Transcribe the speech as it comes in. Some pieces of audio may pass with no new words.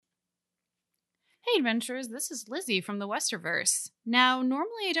Hey adventurers, this is Lizzie from the Westerverse. Now,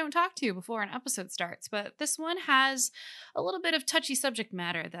 normally I don't talk to you before an episode starts, but this one has a little bit of touchy subject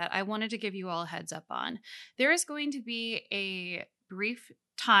matter that I wanted to give you all a heads up on. There is going to be a brief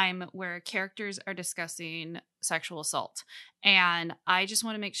time where characters are discussing sexual assault, and I just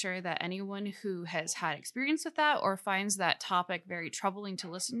want to make sure that anyone who has had experience with that or finds that topic very troubling to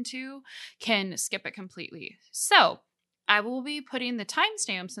listen to can skip it completely. So, I will be putting the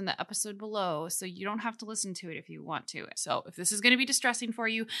timestamps in the episode below, so you don't have to listen to it if you want to. So if this is going to be distressing for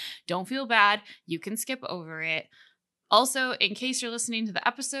you, don't feel bad. You can skip over it. Also, in case you're listening to the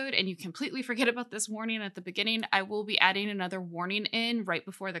episode and you completely forget about this warning at the beginning, I will be adding another warning in right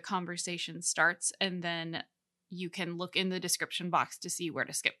before the conversation starts, and then you can look in the description box to see where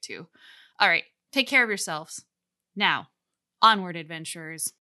to skip to. All right, take care of yourselves. Now, onward,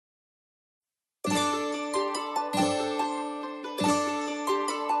 adventurers.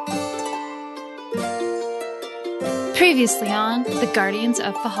 Previously on The Guardians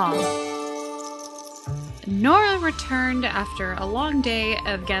of Fehal. Nora returned after a long day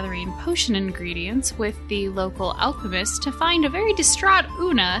of gathering potion ingredients with the local alchemist to find a very distraught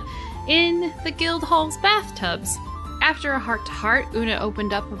Una in the guild hall's bathtubs. After a heart-to-heart, Una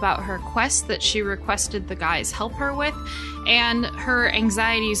opened up about her quest that she requested the guys help her with, and her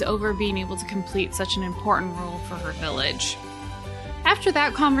anxieties over being able to complete such an important role for her village. After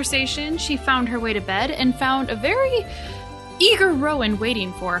that conversation, she found her way to bed and found a very eager Rowan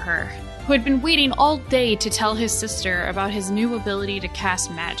waiting for her, who had been waiting all day to tell his sister about his new ability to cast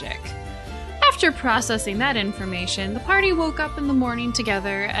magic. After processing that information, the party woke up in the morning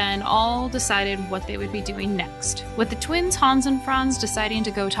together and all decided what they would be doing next, with the twins Hans and Franz deciding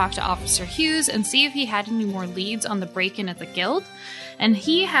to go talk to Officer Hughes and see if he had any more leads on the break-in at the guild. And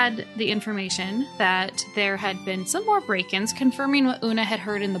he had the information that there had been some more break-ins, confirming what Una had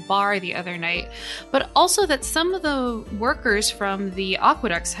heard in the bar the other night, but also that some of the workers from the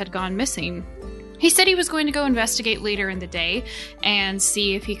aqueducts had gone missing. He said he was going to go investigate later in the day and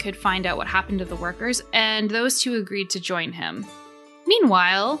see if he could find out what happened to the workers, and those two agreed to join him.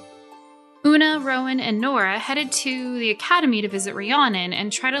 Meanwhile, Una, Rowan, and Nora headed to the academy to visit Rhiannon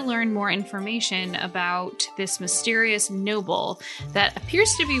and try to learn more information about this mysterious noble that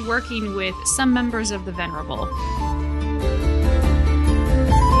appears to be working with some members of the Venerable.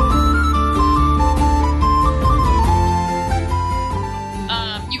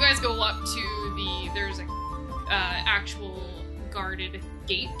 You guys go up to there's a actual guarded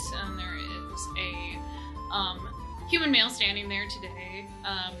gate, and there is a human male standing there today.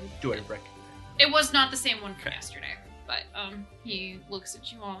 Do I recognize? It was not the same one from yesterday, but he looks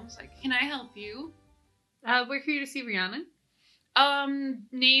at you all and is like, "Can I help you?" We're here to see Rhiannon.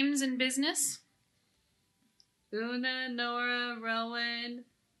 Names and business. Una, Nora, Rowan,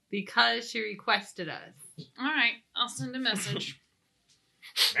 because she requested us. All right, I'll send a message.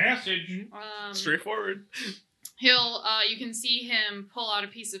 Message. Straightforward. He'll, you can see him pull out a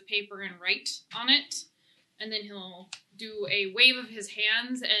piece of paper and write on it, and then he'll do a wave of his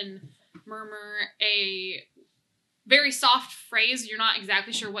hands and murmur a very soft phrase. You're not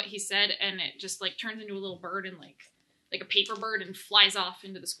exactly sure what he said, and it just like turns into a little bird and like a paper bird and flies off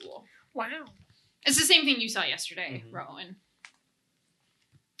into the school. Wow. It's the same thing you saw yesterday, Rowan.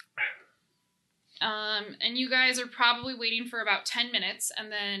 And you guys are probably waiting for about 10 minutes,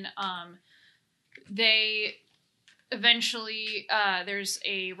 and then they eventually, there's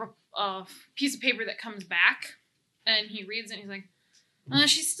a piece of paper that comes back, and he reads it, and he's like,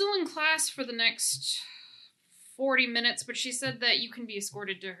 she's still in class for the next 40 minutes, but she said that you can be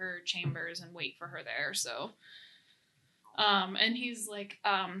escorted to her chambers and wait for her there, so... and he's like,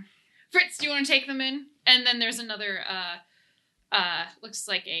 Fritz, do you want to take them in? And then there's another, looks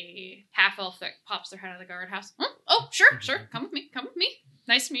like a half-elf that pops their head out of the guardhouse. Oh, sure, come with me.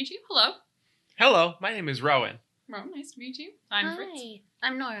 Nice to meet you. Hello. Hello, my name is Rowan. Rowan, nice to meet you. I'm Fritz. Hi,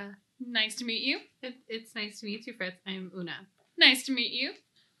 I'm Nora. Nice to meet you. It's nice to meet you, Fritz. I'm Una. Nice to meet you.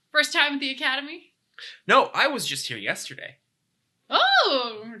 First time at the academy? No, I was just here yesterday.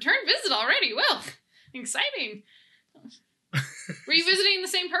 Oh, return visit already. Well, exciting. Were you visiting the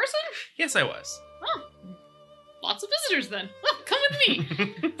same person? Yes, I was. Oh, lots of visitors then. Well, come with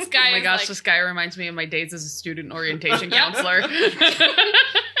me. This guy Oh my gosh, like, this guy reminds me of my days as a student orientation counselor.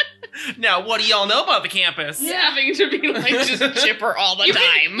 Now, what do y'all know about the campus? Having to be like just chipper all the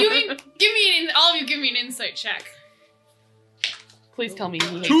time. You can give me all of you give me an insight check. Please tell me he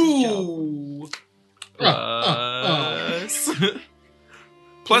hates his job. 2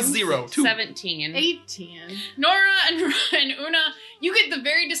 plus 0. 2. 17. 18. Nora and Una, you get the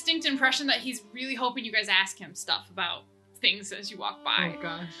very distinct impression that he's really hoping you guys ask him stuff about things as you walk by. Oh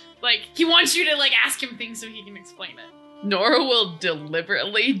gosh. Like, he wants you to, like, ask him things so he can explain it. Nora will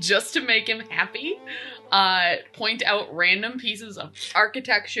deliberately, just to make him happy, point out random pieces of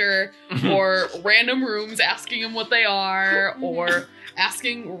architecture or random rooms, asking him what they are, or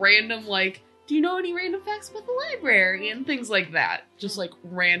asking random, like, do you know any random facts about the library? And things like that. Just, like,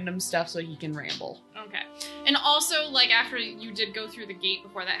 random stuff so he can ramble. Okay. And also, like, after you did go through the gate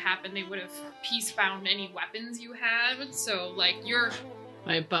before that happened, they would have peace found any weapons you had. So, like,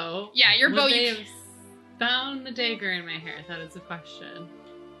 My bow. Yeah, your bow. Would they have found the dagger in my hair? That is the question.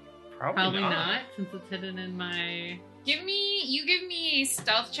 Probably not, since it's hidden in my. Give me a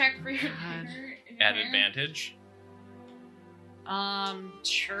stealth check for your God. hair. At advantage.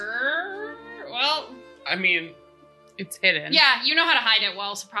 Sure. Well, I mean, It's hidden. yeah, you know how to hide it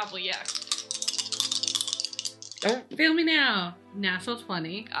well, so probably, yeah. Don't fail me now. Natural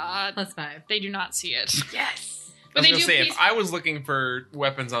 20 plus 5. They do not see it. Yes. I But was they gonna do say, piece- if I was looking for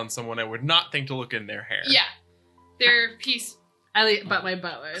weapons on someone, I would not think to look in their hair. Yeah. They're piece. But my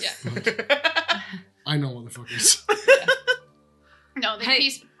bow is. Yeah. I know, motherfuckers. No, they Hey.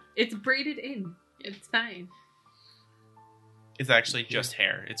 piece. It's braided in. It's fine. It's actually just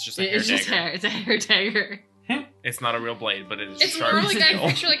hair. It's just a hair It's just dagger. hair. It's a hair dagger. It's not a real blade, but it is It's sharp literally, steel. I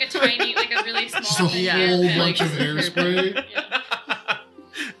picture like a tiny, like a really small Just a thing. Yeah. whole Yeah. bunch of hairspray. Yeah.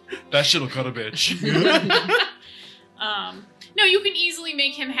 That shit'll cut a bitch. No, you can easily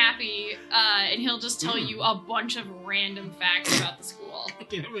make him happy, and he'll just tell you a bunch of random facts about the school.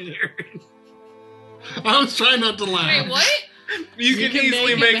 Damn it, Aaron. I was trying not to laugh. Wait, what? You can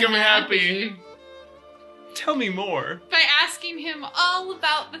easily make him happy. happy. Tell me more. By asking him all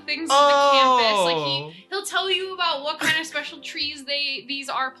about the things on the campus, like Oh. he'll tell you about what kind of special trees these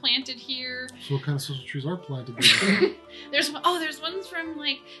are planted here. So what kind of social trees are planted there? There's ones from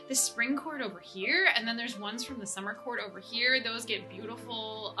like the spring court over here, and then there's ones from the summer court over here. Those get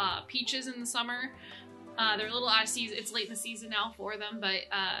beautiful peaches in the summer. They're a little out of season. It's late in the season now for them, but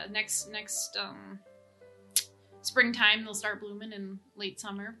next springtime they'll start blooming in late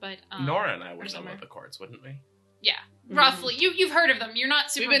summer. But Nora and I or would know summer. about the courts, wouldn't we? Yeah, roughly. You've heard of them. You're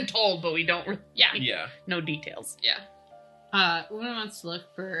not super. We've been told, but we don't Yeah, Yeah. know details. yeah. Una wants to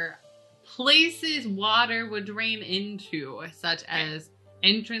look for places water would drain into, such as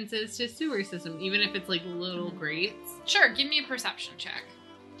entrances to sewer system, even if it's like little grates. Sure. Give me a perception check.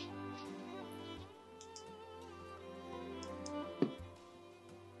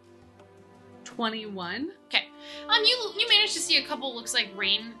 21. You managed to see a couple looks like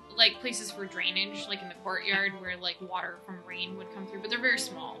rain, like places for drainage, like in the courtyard where like water from rain would come through, but they're very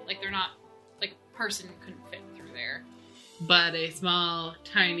small. Like they're not like a person couldn't fit through there. But a small,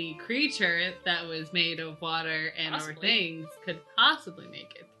 tiny creature that was made of water and or Possibly. things could possibly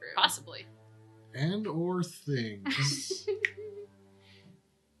make it through. Possibly. And or things.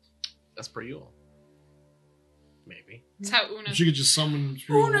 That's for you. Maybe. That's how Una's. She could just summon.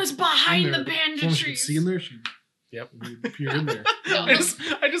 Una's behind in the there. As long as she could banditries. see in there, she Yep. would appear in there. No,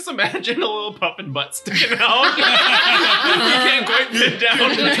 I just imagine a little puffin butt sticking out. You can't quite fit down.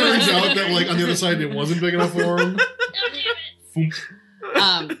 It turns out that like on the other side it wasn't big enough for him.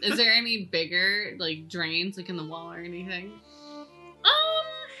 Foomp. Is there any bigger like drains like in the wall or anything?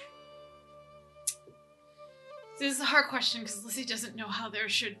 This is a hard question because Lizzie doesn't know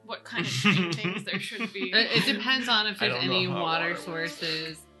what kind of things there should be. It depends on if I there's don't know any how water water works.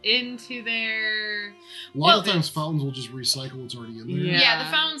 sources into there. A lot of Well, times fountains will just recycle what's already in there. Yeah. Yeah, the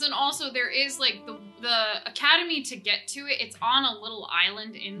fountains, and also there is like the academy to get to it. It's on a little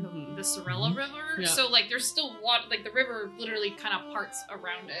island in Mhm. the Sorella River, Yeah. so like there's still water. Like the river literally kind of parts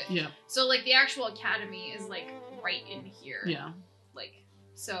around it. Yeah. So like the actual academy is like right in here. Yeah. Like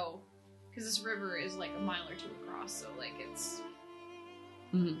so, because this river is like a mile or two across, so like it's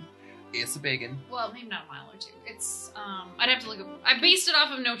Mhm. It's a biggin. well maybe not a mile or two. It's I'd have to look up. I based it off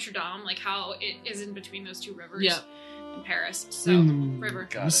of Notre Dame, like how it is in between those two rivers. Yeah. In Paris, so river.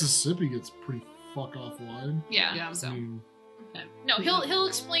 Got it. Mississippi gets pretty fuck off wide. Yeah. Yeah. So. I mean, No, he'll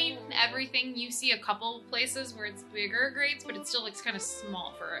explain everything. You see a couple places where it's bigger grades, but it still looks kind of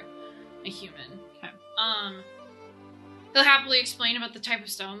small for a human. Okay. He'll happily explain about the type of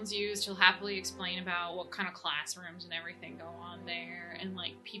stones used. He'll happily explain about what kind of classrooms and everything go on there, and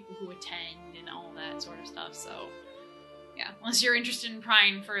like people who attend and all that sort of stuff. So, yeah, unless you're interested in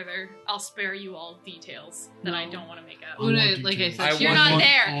prying further, I'll spare you all details that I No. don't want to make up. I want Una, like I details. said, You're want not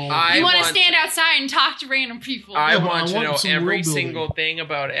there. all- I You want to want- stand outside and talk to random people. I Yeah, but want I to want know some every world building. single thing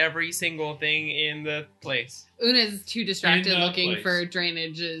about every single thing in the place. Una's too distracted In that looking place. for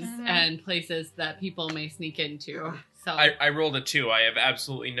drainages Mhm. and places that people may sneak into. So I rolled a 2. I have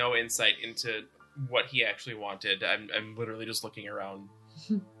absolutely no insight into what he actually wanted. I'm literally just looking around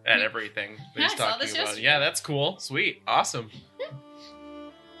at everything that Yeah, he's I saw talking this about. yesterday. Yeah, that's cool. Sweet. Awesome.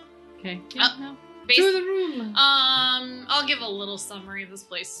 Okay. No. To the room. I'll give a little summary of this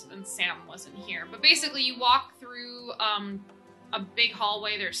place since Sam wasn't here. But basically, you walk through a big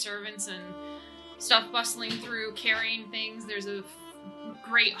hallway. There's servants and stuff bustling through, carrying things. There's a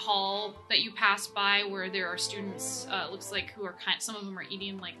great hall that you pass by where there are students. Looks like who are some of them are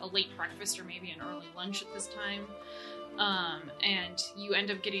eating like a late breakfast or maybe an early lunch at this time. And you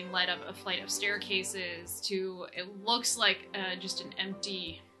end up getting led up a flight of staircases to it looks like just an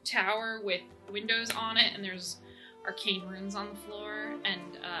empty tower with windows on it, and there's arcane runes on the floor.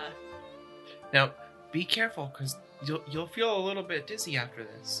 And Now, be careful, because you'll feel a little bit dizzy after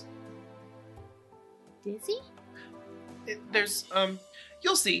this. Dizzy? There's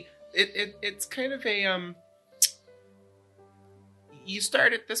you'll see. It's kind of a you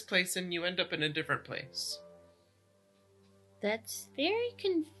start at this place and you end up in a different place. That's very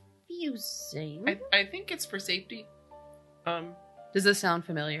confusing. I think it's for safety. Does this sound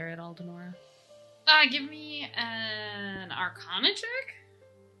familiar at all, Denora? give me an Arcana check.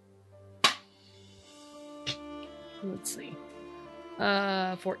 Let's see.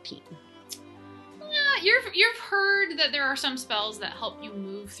 14. You've heard that there are some spells that help you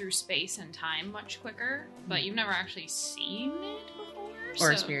move through space and time much quicker, but you've never actually seen it before,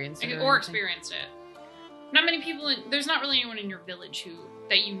 Or experienced it or or anything. experienced it. Not many people. There's not really anyone in your village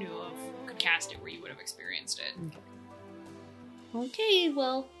that you knew of could cast it where you would have experienced it. Okay,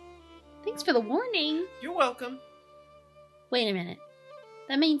 well, thanks for the warning. You're welcome. Wait a minute.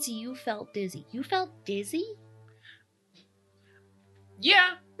 That means you felt dizzy. You felt dizzy?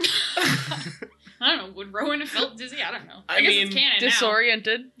 Yeah. I don't know. Would Rowan have felt dizzy? I don't know. I guess mean, it's canon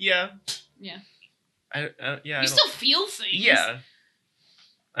Disoriented. Yeah. Yeah. Yeah. now. You still feel things. Yeah.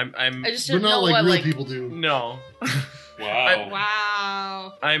 I'm. I just But didn't not know like what, real like, people do. No. Wow.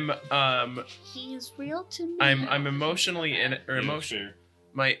 Wow. I'm. He is real to me. I'm emotionally in or Yeah, emotion. sure.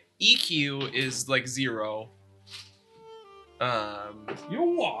 My EQ is like 0. You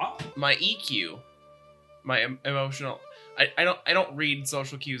what? My EQ, my emotional. I don't read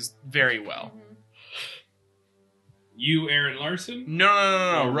social cues very well. Mhm. You, Aaron Larson? No,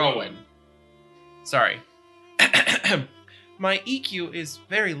 Oh, Rowan. Sorry. My EQ is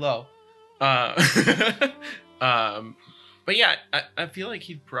very low. But yeah, I feel like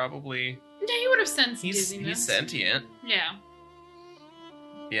he'd probably Yeah, you would have sensed he's dizziness. sentient. Yeah.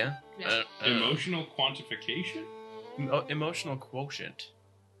 Yeah. Yeah. Emotional quantification? Emotional quotient.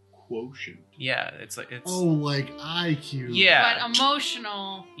 Quotient. Yeah, it's like it's Oh, like IQ. yeah, But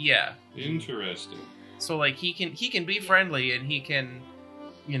emotional. yeah. Interesting. So like he can be friendly and he can,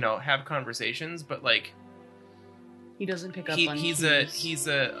 have conversations, but like he doesn't pick up on he's cues.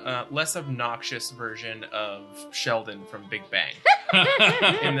 a less obnoxious version of Sheldon from Big Bang.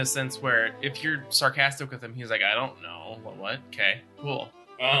 In the sense where if you're sarcastic with him, he's like, I don't know. What? Okay, cool.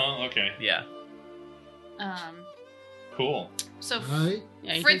 Okay. Yeah. Cool. So Right?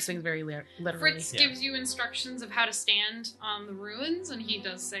 Yeah, he Fritz- takes things very literally. Fritz Yeah. gives you instructions of how to stand on the ruins, and he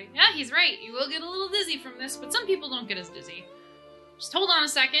does say, yeah, he's right. You will get a little dizzy from this, but some people don't get as dizzy. Just hold on a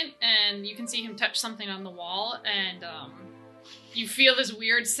second, and you can see him touch something on the wall, and you feel this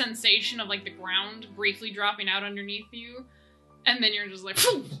weird sensation of like the ground briefly dropping out underneath you, and then you're just like,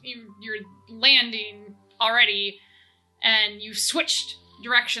 phew, you're landing already, and you've switched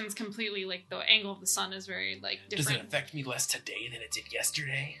directions completely. Like the angle of the sun is very like Does different. it affect me less today than it did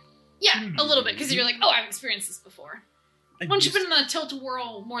yesterday? Yeah, a little bit, because you're like, oh, I've experienced this before. I'm Once you've used- been in the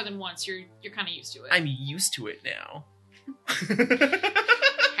tilt-a-whirl more than once, you're kind of used to it. I'm used to it now.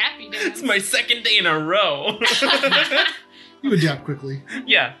 Happy dance. It's my second day in a row. You adapt quickly.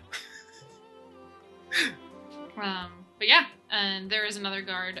 Yeah. But yeah, and there is another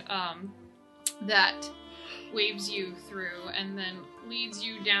guard that waves you through and then leads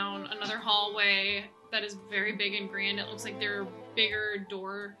you down another hallway that is very big and grand. It looks like there are bigger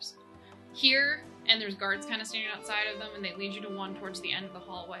doors here, and there's guards kind of standing outside of them, and they lead you to one towards the end of the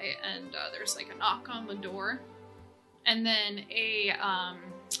hallway, and there's like a knock on the door. And then a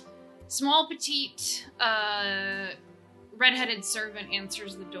small, petite, redheaded servant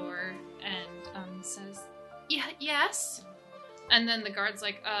answers the door and says, yes? And then the guard's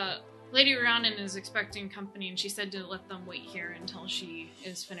like, Lady Rhiannon is expecting company, and she said to let them wait here until she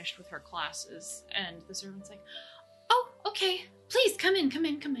is finished with her classes. And the servant's like, oh, okay. Please, come in.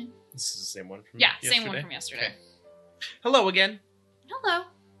 This is the same one from Yeah, yesterday? same one from yesterday. Okay. Hello again. Hello.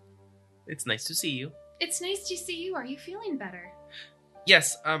 It's nice to see you. It's nice to see you. Are you feeling better?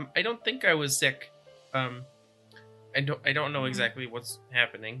 Yes, I don't think I was sick. I don't know exactly what's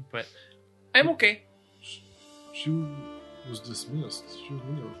happening, but I'm okay. She was dismissed. She was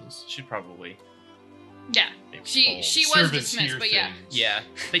nervous. She'd probably. Yeah. maybe She told. was Servants dismissed, hear but yeah. things. Yeah,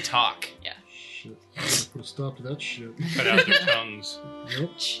 they talk. Shit. Gotta put a stop to that shit. Cut out their tongues, Yep.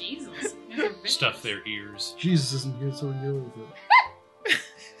 Jesus. stuff their ears. Jesus isn't here, so deal with it.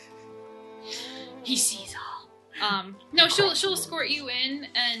 He sees all. No, she'll escort you in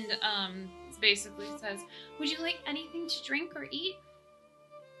and basically says, "Would you like anything to drink or eat?"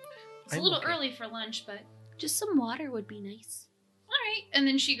 It's a I'm little okay. early for lunch, but Just some water would be nice. all right. And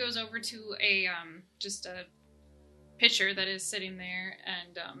then she goes over to a just a pitcher that is sitting there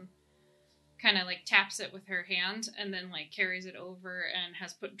and kind of like taps it with her hand and then like carries it over and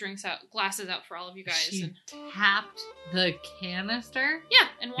has put glasses out for all of you guys. She And tapped the canister. yeah,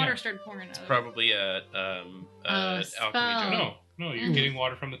 and water Yeah. started pouring out. It's of it. probably a alchemy spell. job. No, you're Mhm. getting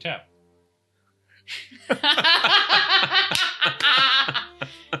water from the tap.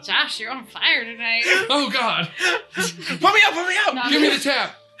 Josh, you're on fire tonight. Oh God! Put me up! Put me up! No, Give me the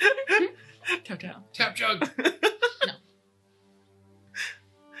tap. Tap jug.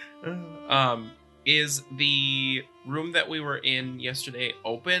 No. Is the room that we were in yesterday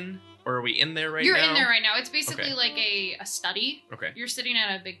open, or are we in there right You're now? in there right now. It's basically Okay. like a study. Okay. You're sitting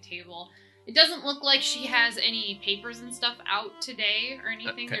at a big table. It doesn't look like she has any papers and stuff out today or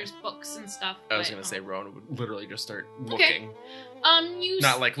anything. Okay. There's books and stuff. I was but, gonna say Rowan would literally just start Okay. looking, you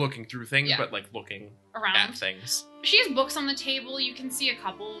not like looking through things, Yeah. but like looking around. at things. She has books on the table. You can see a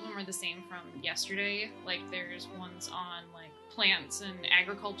couple of them are the same from yesterday. Like there's ones on like plants and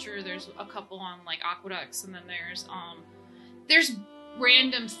agriculture. There's a couple on like aqueducts, and then there's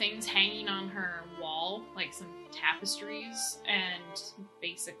random things hanging on her wall, like some tapestries, and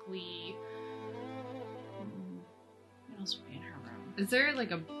basically what else would be in her room? Is there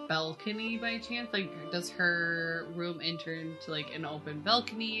like a balcony by chance? Like, does her room enter into like an open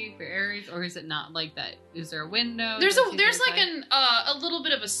balcony for areas, or is it not like that? Is there a window? There's that there's she's like a little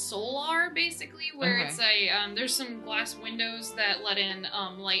bit of a solar basically where Okay. it's a there's some glass windows that let in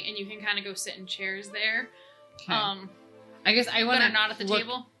light, and you can kind of go sit in chairs there. Okay. I guess I But want are to not at the look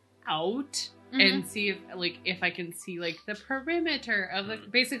table. out Mhm. and see if I can see like the perimeter of the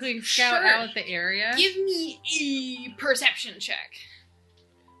basically scout Sure. out the area. Give me a perception check.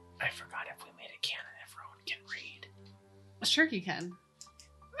 I forgot if we made a canon if Rowan can read. Sure, you can.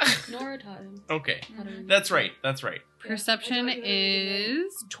 Nora taught him. Okay, how to read. that's right. That's right. Perception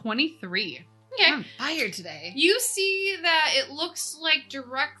is 23. Okay. I'm fired today. You see that it looks like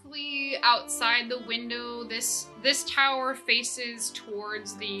directly outside the window. This tower faces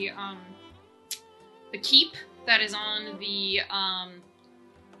towards the keep that is on the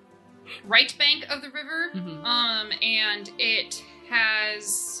right bank of the river. Mhm. And it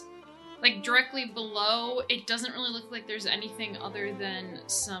has like directly below. It doesn't really look like there's anything other than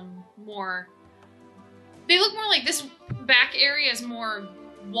some more. They look more like this back area is more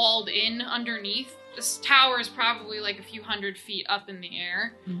walled in underneath. This tower is probably like a few hundred feet up in the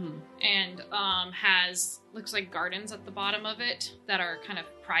air Mhm. and looks like gardens at the bottom of it that are kind of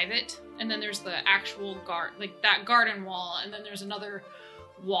private. And then there's the actual like that garden wall, and then there's another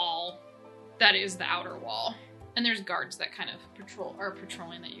wall that is the outer wall. And there's guards that kind of are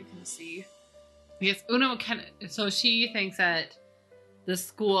patrolling that you can see. Yes, Uno so she thinks that the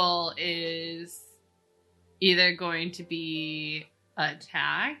school is either going to be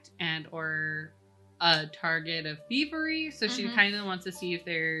attacked and or a target of thievery. So she Mhm. kind of wants to see if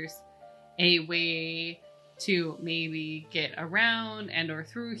there's a way to maybe get around and or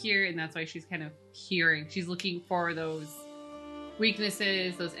through here, and that's why she's kind of she's looking for those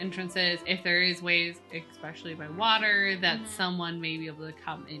weaknesses, those entrances, if there is ways, especially by water, that Mhm. someone may be able to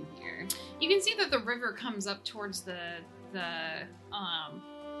come in here. You can see that the river comes up towards the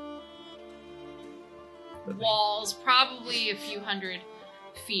walls, probably a few hundred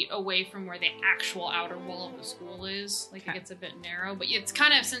feet away from where the actual outer wall of the school is. Like Okay. it gets a bit narrow, but it's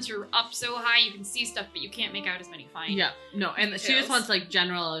kind of, since you're up so high, you can see stuff, but you can't make out as many fine. Yeah, no, and she details. just wants like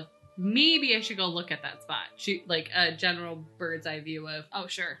general. Maybe I should go look at that spot. She like a general bird's eye view of Oh,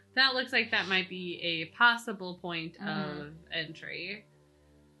 sure. that. Looks like that might be a possible point Mhm. of entry.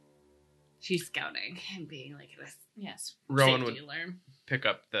 She's scouting and being like this Yes. Rowan safety would alarm. pick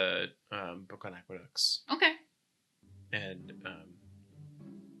up the book on aqueducts, Okay. and I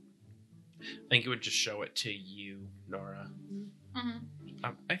think it would just show it to you, Nora. Mm-hmm.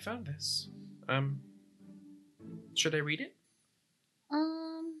 I found this. Should I read it?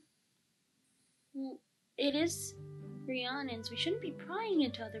 Well, it is Rhiannon's. We shouldn't be prying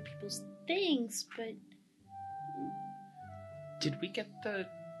into other people's things, but Did we get the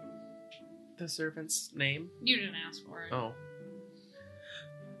servant's name? You didn't ask for it. Oh.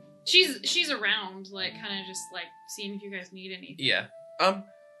 She's around, like, kind of just, like, seeing if you guys need anything. Yeah.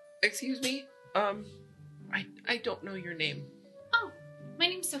 Excuse me. I don't know your name. Oh, my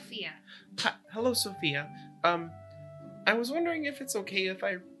name's Sophia. Hello, Sophia. I was wondering if it's okay if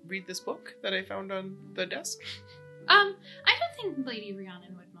I read this book that I found on the desk? I don't think Lady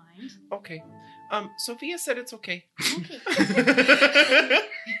Rhiannon would mind. Okay. Sophia said it's okay. Okay.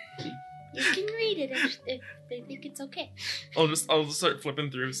 You can read it if they think it's okay. I'll just start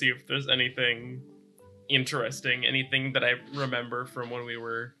flipping through, see if there's anything interesting, anything that I remember from when we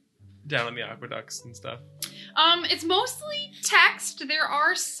were down in the aqueducts and stuff. It's mostly text. There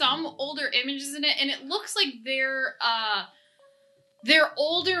are some older images in it, and it looks like they're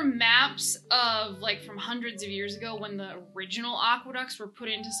older maps of, like, from hundreds of years ago when the original aqueducts were put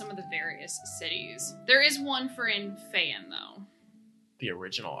into some of the various cities. There is one for in Fehal, though. The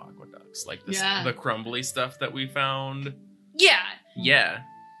original aqueducts, like this, Yeah. the crumbly stuff that we found. Yeah. Yeah.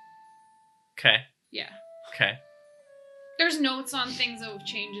 Okay. Yeah. Okay. There's notes on things of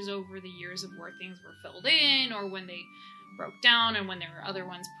changes over the years of where things were filled in, or when they broke down, and when there were other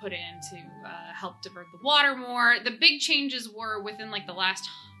ones put in to help divert the water more. The big changes were within, like, the last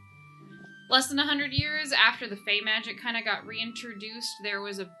less than 100 years after the Fey magic kind of got reintroduced. There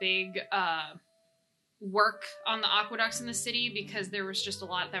was a big work on the aqueducts in the city because there was just a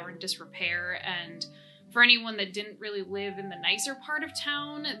lot that were in disrepair, and for anyone that didn't really live in the nicer part of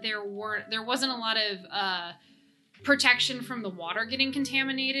town, there wasn't a lot of protection from the water getting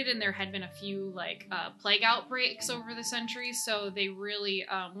contaminated, and there had been a few, like, plague outbreaks over the centuries, so they really,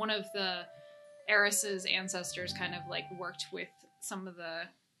 one of the Eris's ancestors kind of, like, worked with some of the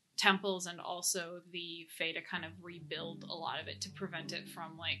temples and also the Fae to kind of rebuild a lot of it to prevent it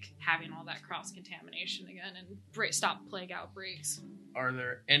from, like, having all that cross-contamination again and stop plague outbreaks. Are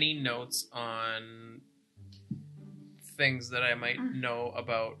there any notes on things that I might know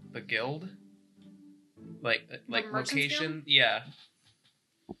about the guild? Like Merchant's location? Guild? Yeah.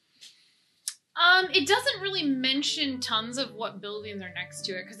 It doesn't really mention tons of what building they're next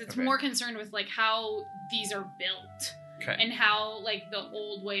to it, because it's Okay. more concerned with, like, how these are built. Okay. And how, like, the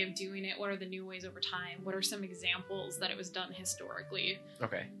old way of doing it, what are the new ways over time? What are some examples that it was done historically?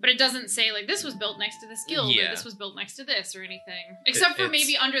 Okay. But it doesn't say, like, this was built next to this guild, Yeah. or this was built next to this, or anything. Except for it's-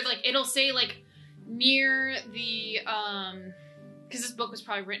 maybe under, like, it'll say, like, near the, because this book was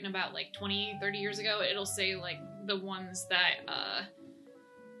probably written about, like, 20, 30 years ago, it'll say, like, the ones that,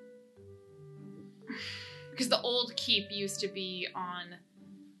 because the old keep used to be on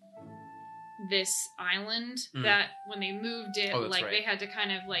this island that when they moved it, Oh, that's like, right. they had to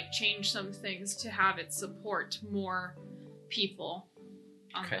kind of, like, change some things to have it support more people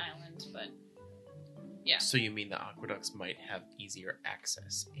on Okay. the island, but yeah. So you mean the aqueducts might have easier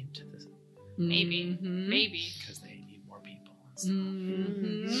access into this Maybe. Mhm. Maybe. because they need more people and stuff.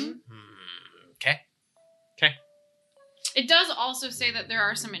 Mhm. Okay. It does also say that there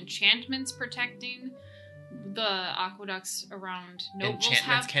are some enchantments protecting the aqueducts around nobles.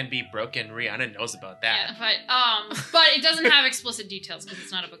 Enchantments can be broken. Rhiannon knows about that. Yeah, but it doesn't have explicit details because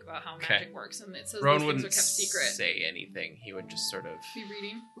it's not a book about how Okay. magic works, and it says Rowan these things wouldn't are kept secret. say anything. He would just sort of Be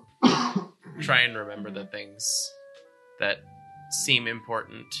reading. try and remember the things that seem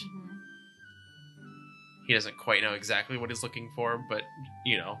important. Mm-hmm. He doesn't quite know exactly what he's looking for, but,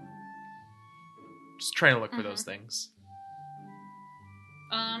 you know, just trying to look for those things.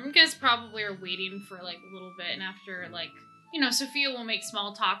 You guys probably are waiting for, like, a little bit, and after, like, you know, Sophia will make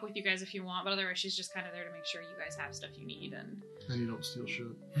small talk with you guys if you want, but otherwise she's just kind of there to make sure you guys have stuff you need, and And you don't steal shit.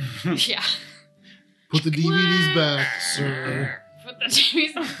 yeah. Put the DVDs back, sir. Put the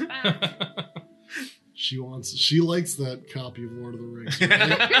TVs back. She likes that copy of Lord of the Rings.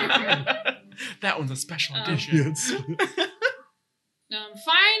 Right? That one's a special Um, edition. Yes.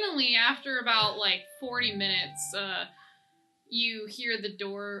 Finally, after about, like, 40 minutes, you hear the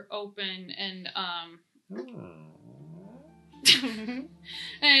door open, and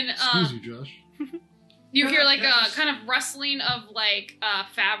Excuse you, Josh. you hear, like, a kind of rustling of, like,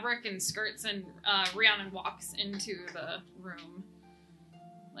 fabric and skirts, and Rhiannon walks into the room.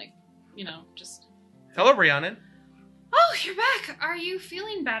 Like, you know, just... Hello, Rhiannon. Oh, you're back! Are you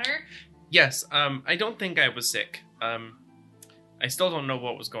feeling better? Yes, I don't think I was sick. I still don't know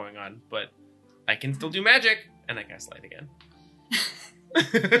what was going on, but I can still do magic, and I cast light again.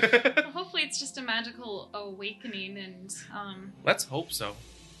 Well, hopefully it's just a magical awakening, and, Let's hope so.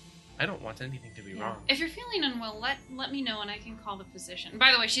 I don't want anything to be wrong. if you're feeling unwell, let me know and I can call the physician.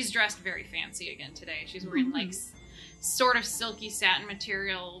 By the way, she's dressed very fancy again today. She's wearing, like, sort of silky satin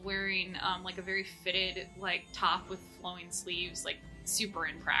material, wearing, like, a very fitted, like, top with flowing sleeves, like, super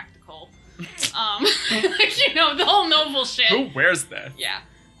impractical. Like, you know, the whole noble shit. Who wears that? Yeah.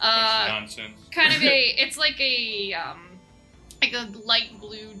 That's nonsense. Kind of it's like a light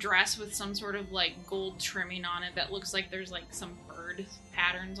blue dress with some sort of like gold trimming on it that looks like there's like some bird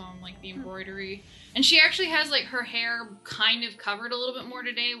patterns on like the embroidery. And she actually has like her hair kind of covered a little bit more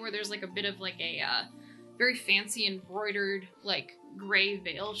today, where there's like a bit of like a very fancy embroidered like gray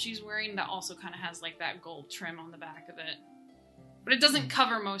veil she's wearing that also kind of has like that gold trim on the back of it. But it doesn't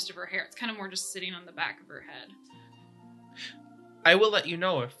cover most of her hair. It's kind of more just sitting on the back of her head. I will let you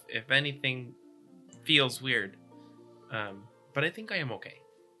know if anything feels weird. But I think I am okay.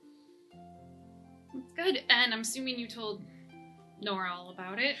 That's good. And I'm assuming you told Nora all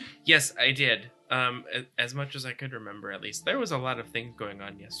about it. Yes, I did. As much as I could remember, at least. There was a lot of things going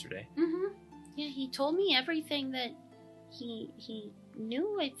on yesterday. Mm-hmm. Yeah, he told me everything that he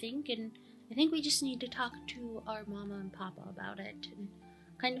knew, I think, and I think we just need to talk to our mama and papa about it and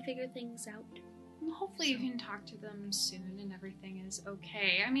kind of figure things out. Well, hopefully you can talk to them soon and everything is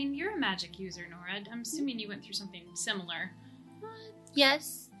okay. I mean, you're a magic user, Nora. I'm assuming you went through something similar.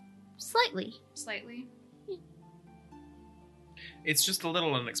 Yes, slightly. Slightly. It's just a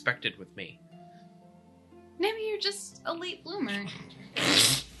little unexpected with me. Maybe you're just a late bloomer.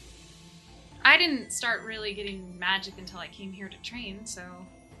 I didn't start really getting magic until I came here to train, so...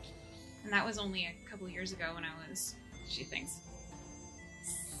 And that was only a couple years ago when I was, she thinks,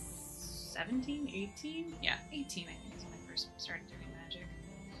 17, 18? Yeah, 18 I think is when I first started doing magic.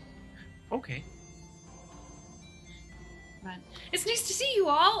 Okay. But it's nice to see you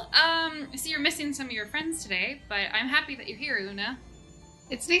all. I see you're missing some of your friends today, but I'm happy that you're here, Una.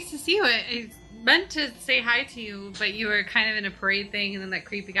 It's nice to see you. I meant to say hi to you, but you were kind of in a parade thing, and then that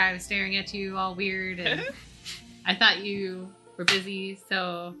creepy guy was staring at you all weird, and I thought you were busy,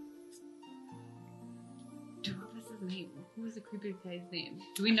 so... What was his name? Who was the creepy guy's name?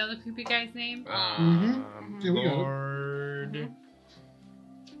 Do we know the creepy guy's name? Yeah, we got it. Lord...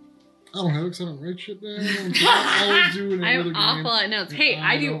 I don't have it 'cause I don't write shit down. I always do in another I'm awful game. at notes. Hey,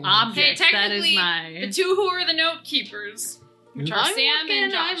 I do know. objects. Hey, that is technically, my... The two who are the note keepers, which are I'm Sam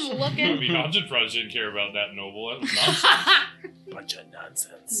and Josh. I'm I looking. mean, Object didn't care about that noble. That was nonsense. Bunch of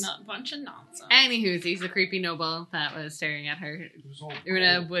nonsense. Not a bunch of nonsense. Anywho, he's the creepy noble that was staring at her.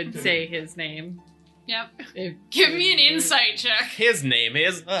 Una would say his name. Yep. If- Give me an insight check. His name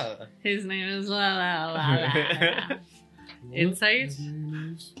is... His name is la la la la. What? Insight? His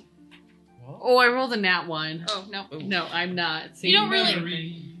name is- Oh, I rolled a nat one. Oh, no. No, I'm not. You don't really-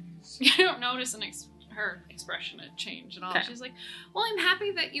 Memories. You don't notice her expression had changed at all. Okay. She's like, well, I'm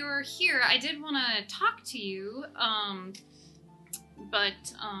happy that you're here. I did want to talk to you,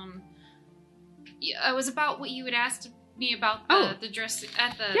 but yeah, it was about what you had asked me about the dress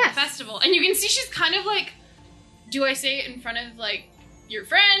at the Yes. festival. And you can see she's kind of like, do I say it in front of, like, your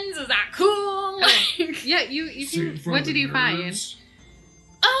friends? Is that cool? Like, Yeah, you Sit in can. front What of did the you find? nerds.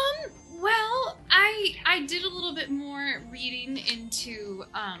 Well, I did a little bit more reading into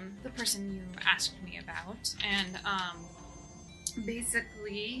the person you asked me about, and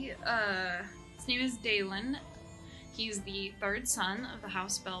basically his name is Dalen. He's the third son of the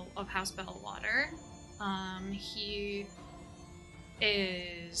House Bellwater. He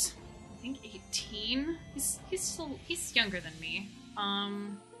is, I think, 18. He's younger than me.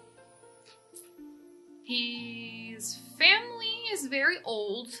 His family is very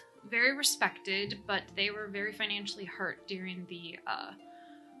old, very respected, but they were very financially hurt during the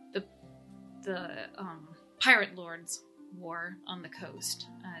Pirate Lords War on the coast,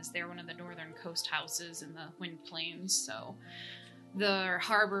 as they're one of the northern coast houses in the Wind Plains. So the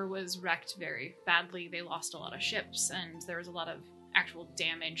harbor was wrecked very badly. They lost a lot of ships, and there was a lot of actual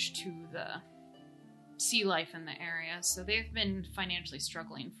damage to the sea life in the area. So they've been financially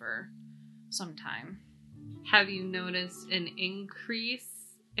struggling for some time. Have you noticed an increase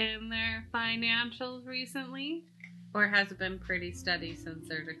in their financials recently? Or has it been pretty steady since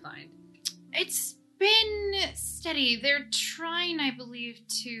their decline? It's been steady. They're trying, I believe,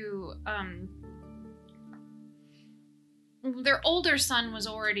 to their older son was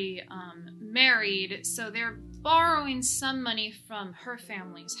already married, so they're borrowing some money from her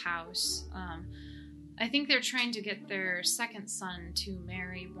family's house. I think they're trying to get their second son to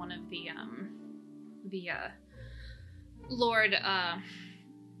marry one of the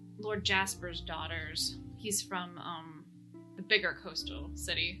Lord Jasper's daughters. He's from the bigger coastal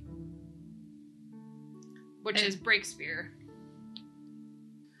city, which is Breakspear.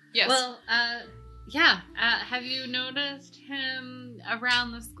 Yes. Well, yeah. Have you noticed him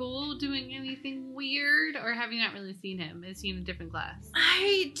around the school doing anything weird? Or have you not really seen him? Is he in a different class?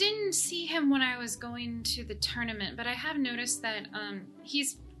 I didn't see him when I was going to the tournament, but I have noticed that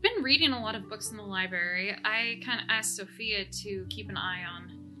he's been reading a lot of books in the library. I kind of asked Sophia to keep an eye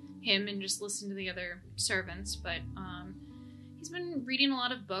on him and just listen to the other servants. But he's been reading a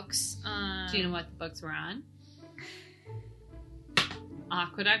lot of books. Do you know what the books were on?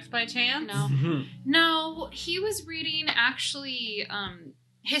 Aqueduct by chance? No. No, he was reading actually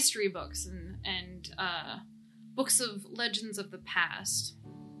history books and books of legends of the past.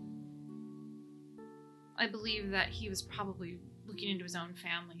 I believe that he was probably looking into his own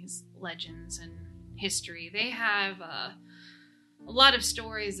family's legends and history. They have a lot of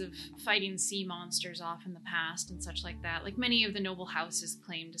stories of fighting sea monsters off in the past and such like that. Like many of the noble houses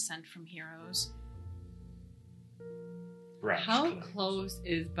claim descent from heroes. Brash How claims. close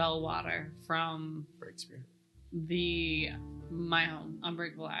is Bellwater from Breakspear. my home,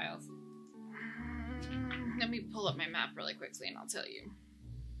 Unbreakable Isles? Let me pull up my map really quickly and I'll tell you.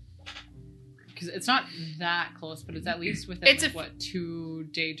 Because it's not that close, but it's at least within, It's like, what,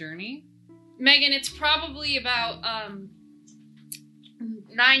 2-day journey? Megan, it's probably about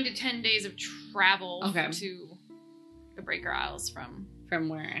 9 to 10 days of travel Okay. to the Breaker Isles from. From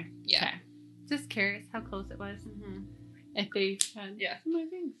where? Yeah. Okay. Just curious how close it was. Mhm. If they had Yeah. similar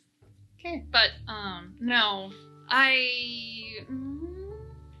things. Okay. But no, I'm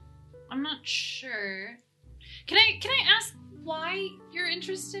not sure. Can I ask why you're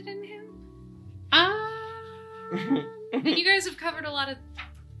interested in him? You guys have covered a lot of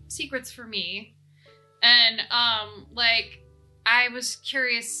secrets for me, and like I was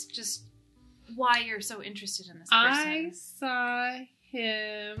curious just why you're so interested in this person. I saw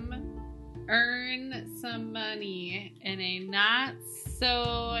him earn some money in a not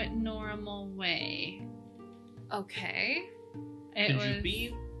so normal way. Okay. It Could was you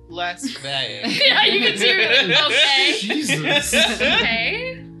be less vague? Yeah, you can see it. Okay. Jesus.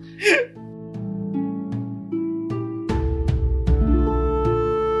 Okay.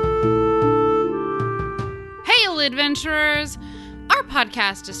 Hail, adventurers! Our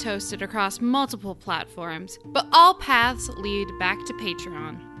podcast is hosted across multiple platforms, but all paths lead back to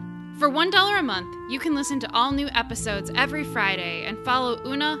Patreon. For $1 a month, you can listen to all new episodes every Friday and follow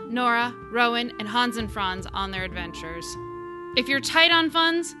Una, Nora, Rowan, and Hans and Franz on their adventures. If you're tight on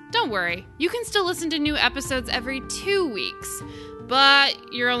funds, don't worry. You can still listen to new episodes every 2 weeks, but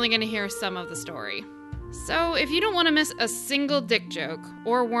you're only going to hear some of the story. So if you don't want to miss a single dick joke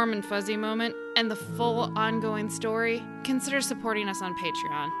or warm and fuzzy moment and the full ongoing story, consider supporting us on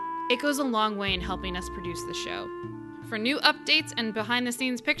Patreon. It goes a long way in helping us produce the show. For new updates and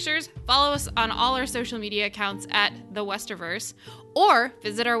behind-the-scenes pictures, follow us on all our social media accounts at The Westerverse, or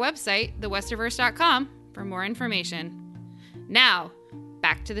visit our website, thewesterverse.com, for more information. Now,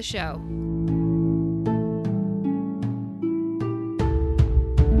 back to the show.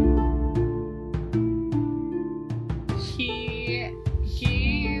 he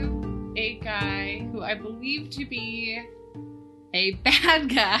gave a guy who I believe to be a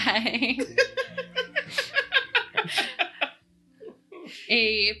bad guy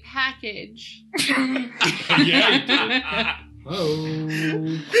a package. Yeah, Oh.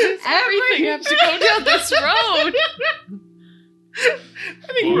 Everything have to go down this road. I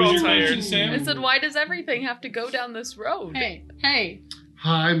think What we're was all your tired. question, Sam? I said, why does everything have to go down this road? Hey.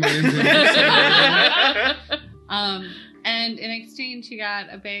 Hi, my name's Anderson. And in exchange, he got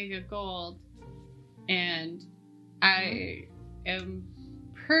a bag of gold, and I am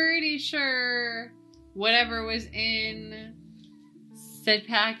pretty sure whatever was in said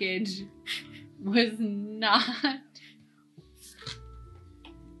package was not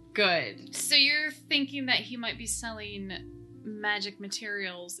good. So you're thinking that he might be selling magic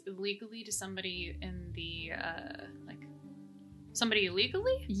materials illegally to somebody in the, somebody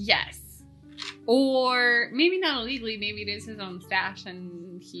illegally? Yes. Or maybe not illegally, maybe it is his own stash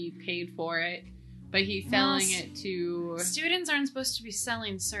and he paid for it, but he's selling it to... Students aren't supposed to be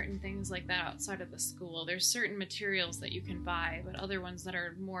selling certain things like that outside of the school. There's certain materials that you can buy, but other ones that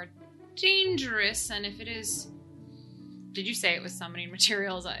are more dangerous, and if it is... Did you say it was summoning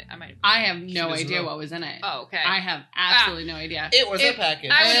materials? I might... I have She no doesn't idea know. what was in it. Oh, okay. I have absolutely no idea. It was It- a package.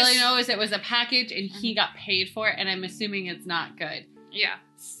 I All was- I know is it was a package and he got paid for it, and I'm assuming it's not good. Yeah.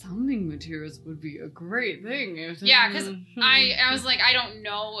 Summoning materials would be a great thing. Yeah, because I was like, I don't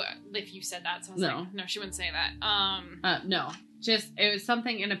know if you said that, so I was No. like, no, she wouldn't say that. No, just it was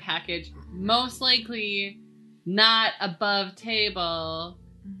something in a package, most likely not above table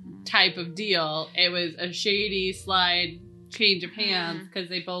type of deal. It was a shady slide change of hands because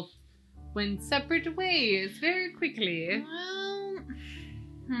they both went separate ways very quickly. Well,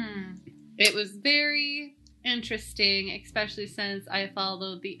 It was very interesting, especially since I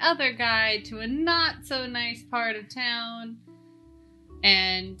followed the other guy to a not so nice part of town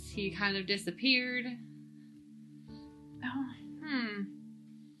and he kind of disappeared.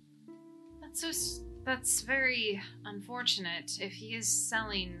 That's very unfortunate. If he is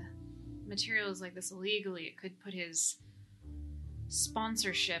selling materials like this illegally, it could put his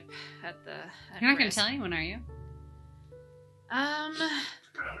sponsorship at You're not going risk. to tell anyone, are you?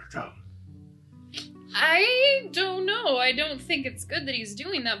 I don't know. I don't think it's good that he's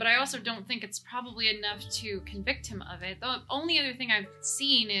doing that, but I also don't think it's probably enough to convict him of it. The only other thing I've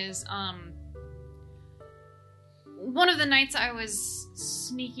seen is, one of the nights I was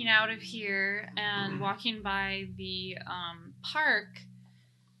sneaking out of here and walking by the, park,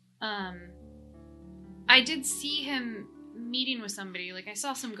 I did see him meeting with somebody. Like, I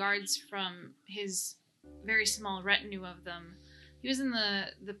saw some guards from his very small retinue of them. He was in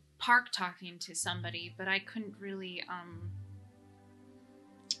the park talking to somebody, but I couldn't really,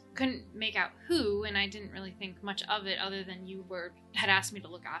 couldn't make out who, and I didn't really think much of it other than you had asked me to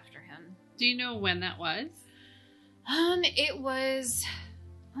look after him. Do you know when that was? It was,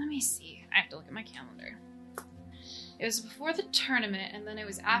 let me see. I have to look at my calendar. It was before the tournament, and then it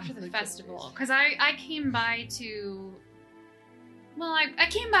was after the festival. Because I came by to... Well, I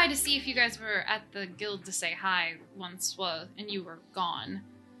came by to see if you guys were at the guild to say hi once, and you were gone.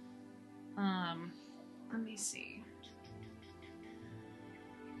 Let me see.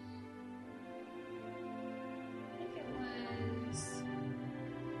 I think it was...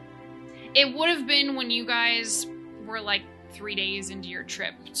 It would have been when you guys were like 3 days into your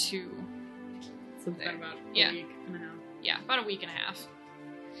trip to... So it's been about Yeah. a week and a half. Yeah, about a week and a half.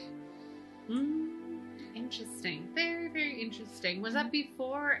 Interesting. Very, very interesting. Was that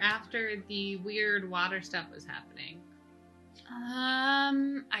before or after the weird water stuff was happening?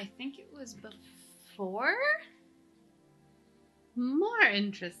 I think it was before? More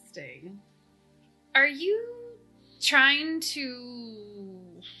interesting. Are you trying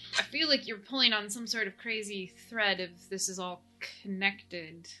to... I feel like you're pulling on some sort of crazy thread if this is all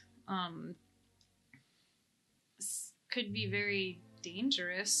connected. This could be very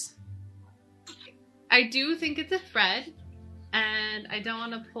dangerous. I do think it's a thread, and I don't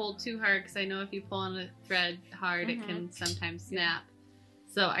want to pull too hard because I know if you pull on a thread hard, it can sometimes snap.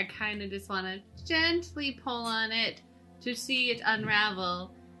 So I kind of just want to gently pull on it to see it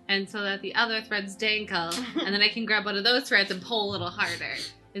unravel, and so that the other threads dangle, and then I can grab one of those threads and pull a little harder,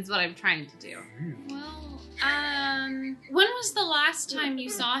 is what I'm trying to do. Well, when was the last time you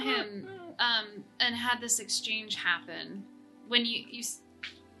saw him and had this exchange happen? When you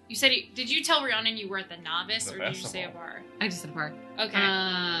said, did you tell Rhiannon you were at the novice, The or did you say a festival. bar? I just said a part. Okay.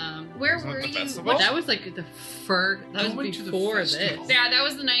 Where Was that were the you? festival? That was like the first. That was Going to the before festival. this. Yeah, that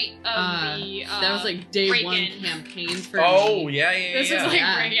was the night of the. That was like day one break-in. campaign for Oh, me. yeah. This was like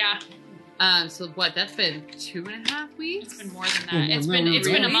Yeah. yeah. So what? That's been 2.5 weeks. It's been more than Well, that. It's no, been no, it's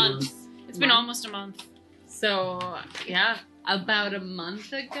been a really? month. It's been Month? almost a month. So yeah, about a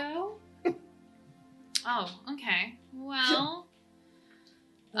month ago. Oh, okay. Well,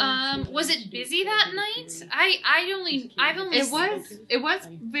 was it busy that night? I've only. It was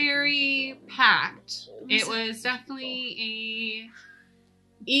very packed. It was definitely a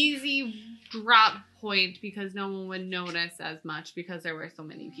easy drop point because no one would notice as much because there were so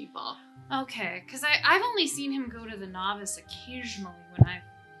many people. Okay, because I've only seen him go to the novice occasionally when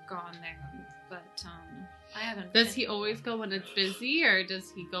I've gone there, but I haven't. Does he always go when it's busy, or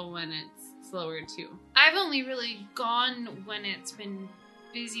does he go when it's slower too? I've only really gone when it's been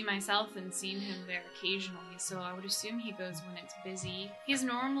busy myself and seen him there occasionally, so I would assume he goes when it's busy. He's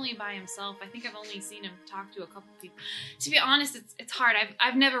normally by himself. I think I've only seen him talk to a couple people. To be honest, it's hard.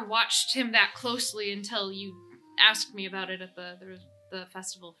 I've never watched him that closely until you asked me about it at the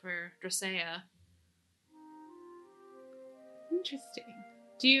festival for Dracea. Interesting.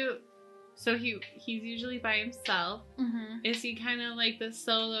 So he's usually by himself. Mm-hmm. Is he kind of like the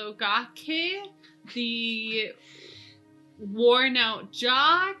solo goth kid? The worn out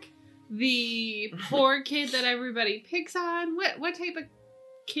jock? The poor kid that everybody picks on? What type of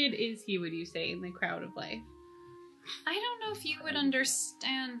kid is he, would you say, in the crowd of life? I don't know if you would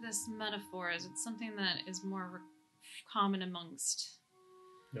understand this metaphor, as it's something that is more common amongst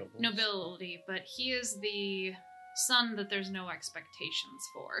nobility, but he is the son that there's no expectations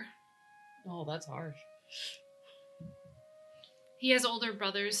for. Oh, that's harsh. He has older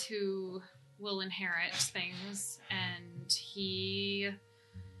brothers who will inherit things, and he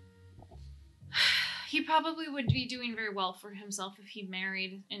probably would be doing very well for himself if he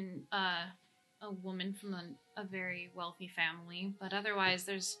married a woman from a very wealthy family, but otherwise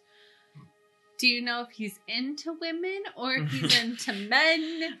there's... Do you know if he's into women, or if he's into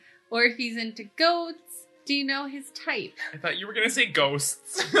men, or if he's into goats? Do you know his type? I thought you were gonna say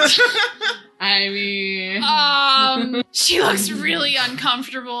ghosts. I mean... She looks really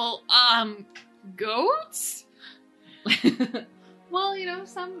uncomfortable. Goats? Well, you know,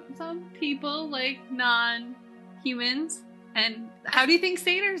 some people like non-humans. And how do you think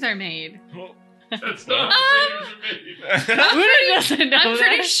satyrs are made? Well, that's not how satyrs are made. Doesn't know I'm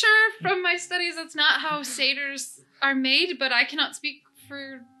pretty that. sure from my studies that's not how satyrs are made, but I cannot speak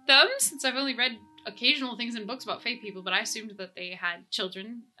for them since I've only read occasional things in books about fae people, but I assumed that they had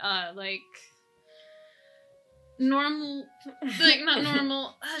children, like normal, like not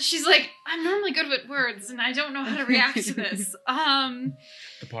normal. She's like, I'm normally good with words, and I don't know how to react to this.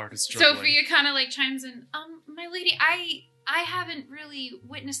 The part is struggling. Sophia kind of like chimes in. My lady, I haven't really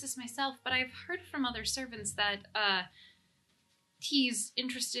witnessed this myself, but I've heard from other servants that he's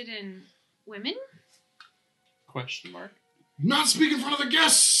interested in women. Question mark. Not speak in front of the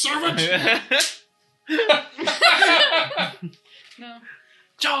guests, servant! No.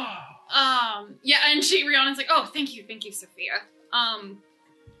 Jaw! Yeah, and Rihanna's like, oh, thank you, Sophia.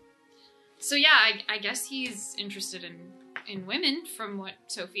 So yeah, I guess he's interested in women from what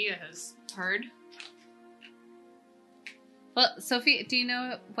Sophia has heard. Well, Sophie, do you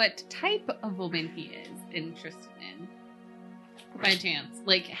know what type of woman he is interested in? By chance.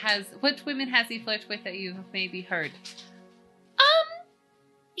 Like, what women has he flirted with that you've maybe heard?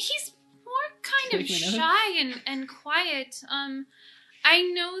 He's more kind of Take my notes. shy and quiet. I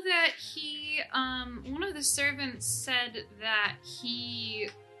know that he, one of the servants said that he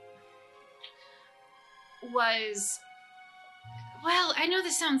was, well, I know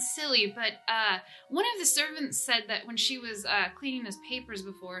this sounds silly, but, one of the servants said that when she was, cleaning his papers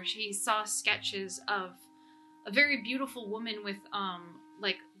before, she saw sketches of a very beautiful woman with,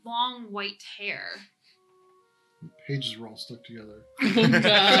 like, long white hair. Pages were all stuck together. Oh, God.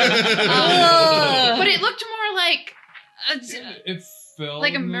 But it looked more like It fell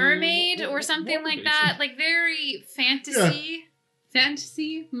like a in the mermaid or something water like basin. that, like very fantasy.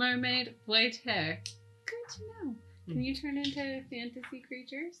 Fantasy, mermaid, white hair. Good to know. Can you turn into fantasy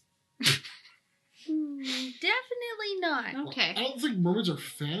creatures? Definitely not. Okay. I don't think mermaids are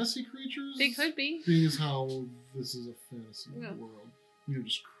fantasy creatures. They could be. Being as how this is a fantasy Yeah. world. You're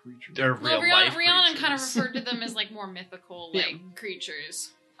just creatures. They're Well, real life Rhiannon kind of creatures. referred to them as like more mythical Yeah. like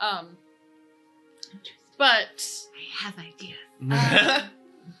creatures. But I have ideas.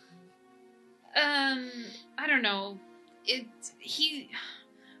 I don't know.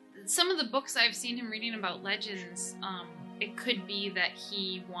 Some of the books I've seen him reading about legends, it could be that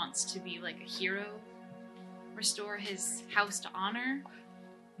he wants to be like a hero, restore his house to honor.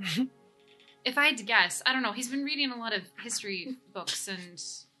 If I had to guess, I don't know. He's been reading a lot of history books and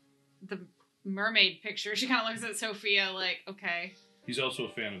the mermaid picture. She kind of looks at Sophia like, okay. He's also a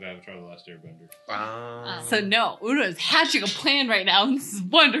fan of Avatar: The Last Airbender. So no, Una is hatching a plan right now. This is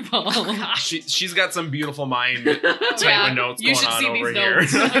wonderful. She's got some beautiful mind type of notes You going should on see over these here.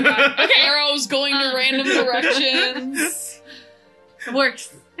 notes. Oh my God. Arrows going to random directions. It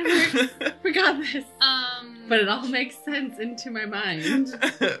works. It works. We got this. But But it all makes sense into my mind.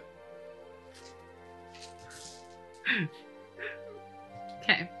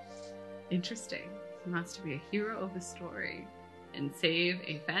 Okay. Interesting. He wants to be a hero of a story and save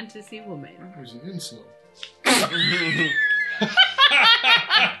a fantasy woman. There's an insult.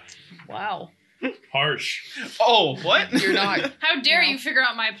 Wow. Harsh. Oh, what? You're not. how dare No. you figure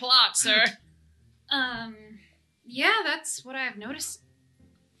out my plot, sir? Yeah, that's what I've noticed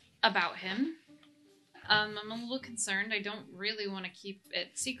about him. I'm a little concerned. I don't really want to keep it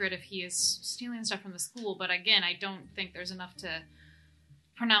secret if he is stealing stuff from the school, but again, I don't think there's enough to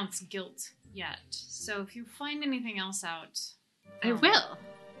pronounce guilt yet. So if you find anything else out, I will.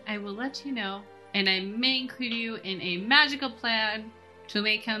 I will let you know. And I may include you in a magical plan to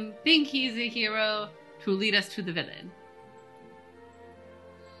make him think he's a hero to lead us to the villain.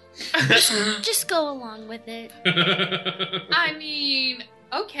 Just go along with it. I mean,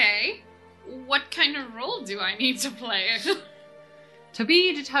 okay. What kind of role do I need to play? To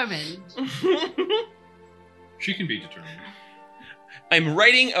be determined. She can be determined. I'm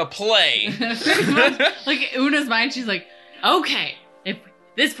writing a play. Pretty much. Like, Una's mind, she's like, okay, if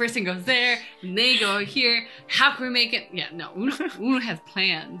this person goes there, and they go here, how can we make it? Yeah, no, Una has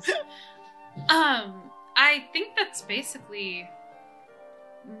plans. I think that's basically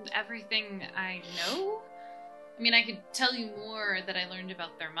everything I know. I mean, I could tell you more that I learned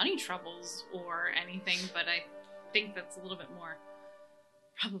about their money troubles or anything, but I think that's a little bit more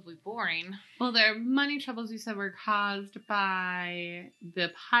probably boring. Well, their money troubles, you said, were caused by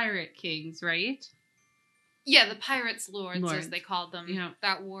the pirate kings, right? Yeah, the pirates' lords, Lords. as they called them. Yeah.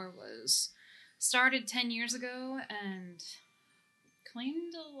 That war was started 10 years ago and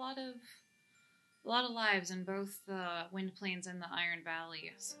claimed a lot of lives in both the Wind Plains and the Iron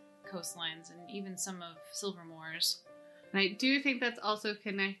Valley coastlines, and even some of Silvermore's. And I do think that's also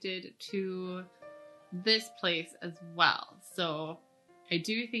connected to this place as well. So I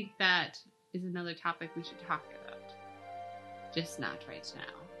do think that is another topic we should talk about. Just not right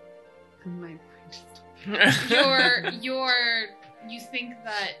now. My brain just... You think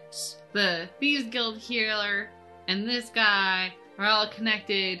that The Thieves Guild healer and this guy are all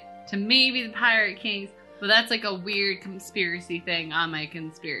connected to maybe the Pirate Kings, but that's like a weird conspiracy thing on my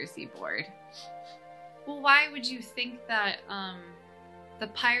conspiracy board. Well, why would you think that the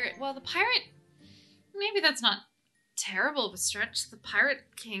pirate maybe that's not terrible of a stretch. The Pirate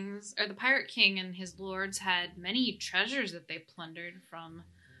King and his lords had many treasures that they plundered from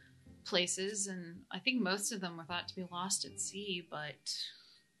places, and I think most of them were thought to be lost at sea, but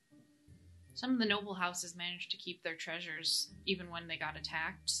some of the noble houses managed to keep their treasures even when they got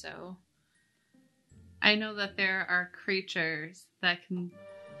attacked, so I know that there are creatures that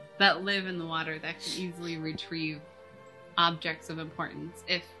live in the water that can easily retrieve objects of importance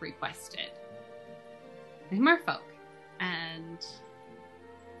if requested. Like merfolk and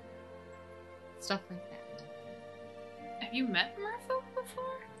stuff like that. Have you met merfolk before?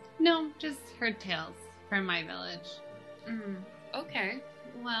 No, just heard tales from my village. Okay.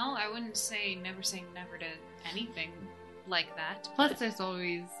 Well, I wouldn't say never to anything like that. Plus, there's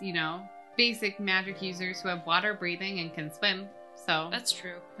always, basic magic users who have water breathing and can swim. So That's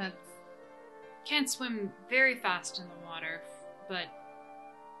true. that's Can't swim very fast in the water, but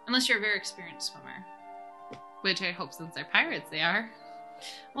unless you're a very experienced swimmer. which I hope since they're pirates they are.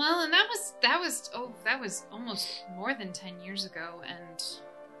 Well, and that was almost more than 10 years ago, and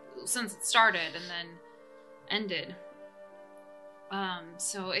since it started and then ended.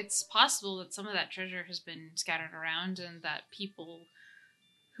 So it's possible that some of that treasure has been scattered around and that people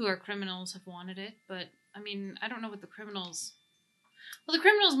who are criminals have wanted it, but I mean, I don't know what the criminals... Well, the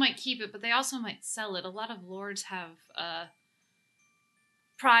criminals might keep it, but they also might sell it. A lot of lords have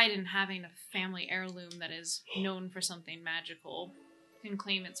pride in having a family heirloom that is known for something magical, can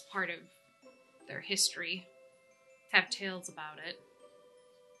claim it's part of their history, have tales about it.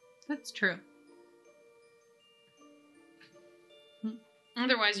 That's true.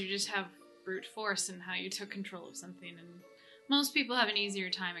 Otherwise, you just have brute force in how you took control of something, and most people have an easier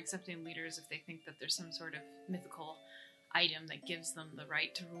time accepting leaders if they think that there's some sort of mythical item that gives them the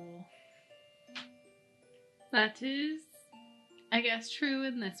right to rule. That is, I guess, true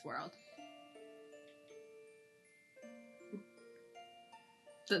in this world.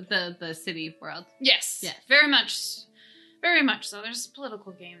 The city world. Yes. Yes. Very much so. There's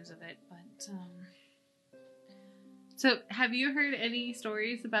political games of it, but So, have you heard any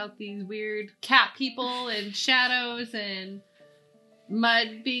stories about these weird cat people and shadows and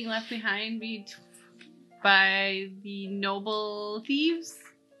mud being left behind by the noble thieves?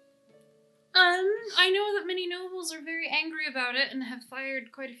 I know that many nobles are very angry about it and have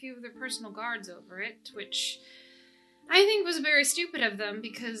fired quite a few of their personal guards over it, which I think was very stupid of them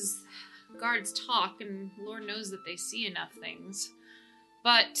because guards talk and Lord knows that they see enough things.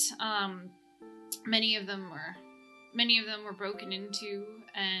 But many of them were broken into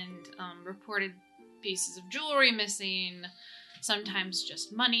and reported pieces of jewelry missing, sometimes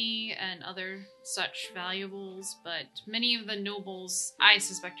just money and other such valuables, but many of the nobles, I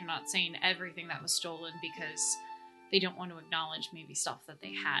suspect, are not saying everything that was stolen because they don't want to acknowledge maybe stuff that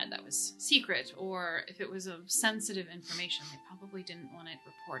they had that was secret, or if it was of sensitive information, they probably didn't want it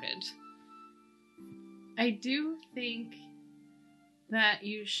reported. I do think that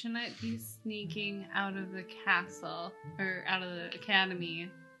you shouldn't be sneaking out of the castle or out of the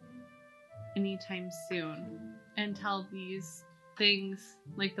academy anytime soon until these things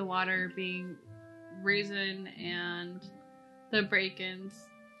like the water being risen and the break-ins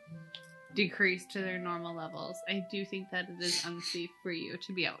decrease to their normal levels. I do think that it is unsafe for you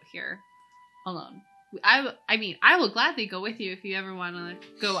to be out here alone. I mean, I will gladly go with you if you ever want to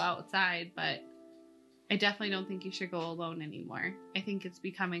go outside, but I definitely don't think you should go alone anymore. I think it's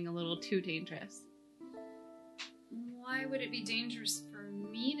becoming a little too dangerous. Why would it be dangerous for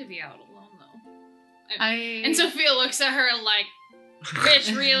me to be out alone, though? And And Sophia looks at her like,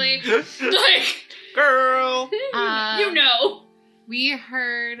 bitch, really? Like, Girl! you know. we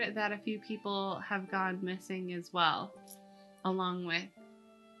heard that a few people have gone missing as well, along with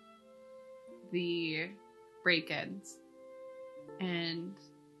the break-ins. And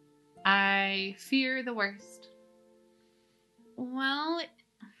I fear the worst. Well,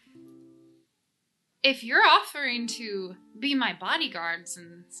 if you're offering to be my bodyguards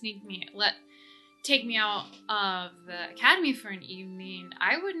and take me out of the academy for an evening,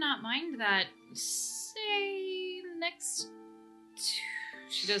 I would not mind that. Say next.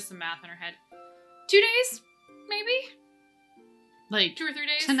 She does some math in her head. 2 days, maybe. Like 2 or 3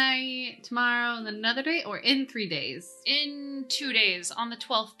 days. tonight, tomorrow, and then another day, or in 3 days? In 2 days, on the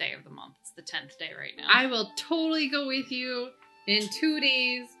 12th day of the month. It's the 10th day right now. I will totally go with you in 2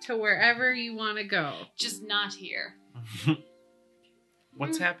 days to wherever you want to go. Just not here.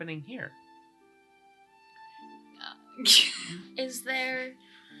 What's happening here? Is there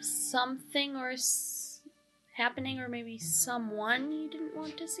something or happening, or maybe someone you didn't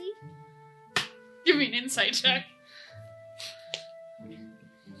want to see? Give me an insight check.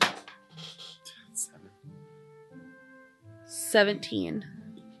 17.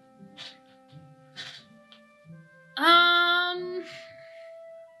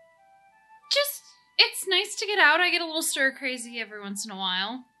 Just, it's nice to get out. I get a little stir crazy every once in a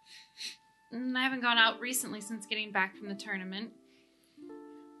while. And I haven't gone out recently since getting back from the tournament.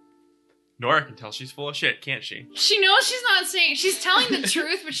 Nora can tell she's full of shit, can't she? She knows she's not saying, she's telling the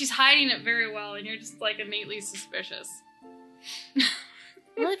truth, but she's hiding it very well, and you're just like innately suspicious.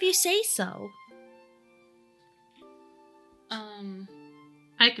 Well, if you say so.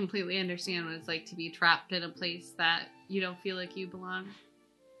 I completely understand what it's like to be trapped in a place that you don't feel like you belong.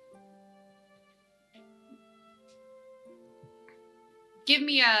 Give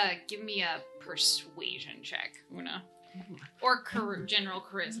me a persuasion check, Una. Or general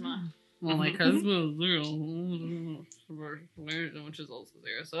charisma. Well, my charisma is 0. Persuasion, which is also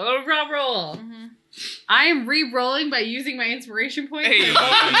 0. So, drop roll. Mm-hmm. I am re-rolling by using my inspiration points. Hey. And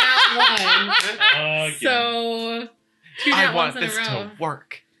rolling that one. Again. So, 2 nat I want ones in this a row. to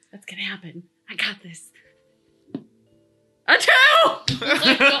work. That's gonna happen. I got this. A 2! Oh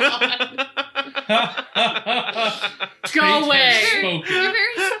my god. Go away. You're Spoken.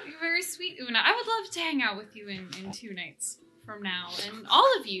 very sweet, Una. I would love to hang out with you in 2 nights from now. And all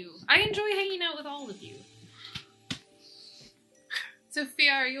of you. I enjoy hanging out with all of you.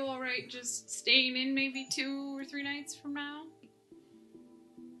 Sophia, are you alright just staying in maybe 2 or 3 nights from now?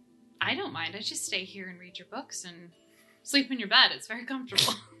 I don't mind. I just stay here and read your books and sleep in your bed. It's very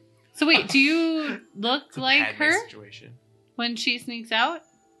comfortable. So wait, do you look It's a like Padme her situation. when she sneaks out?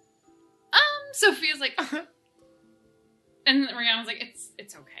 Sophia's like, and Rihanna's like,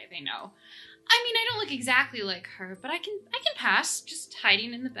 it's okay, they know. I mean, I don't look exactly like her, but I can pass just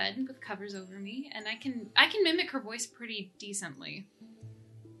hiding in the bed with covers over me, and I can mimic her voice pretty decently.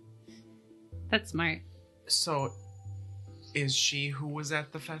 That's smart. So, is she who was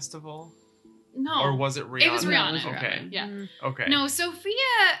at the festival? No, Or was it Rihanna? It was Rihanna. Rihanna. Okay. Yeah. Okay. No, Sophia.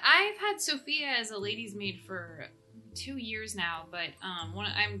 I've had Sophia as a lady's maid for 2 years now, but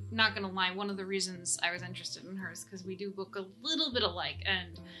I'm not gonna lie. One of the reasons I was interested in her is because we do look a little bit alike,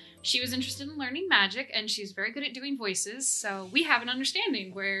 and she was interested in learning magic, and she's very good at doing voices. So we have an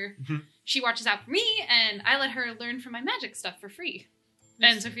understanding where she watches out for me, and I let her learn from my magic stuff for free.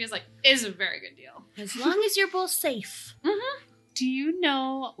 And Sophia's like, "Is a very good deal." As long as you're both safe. Do you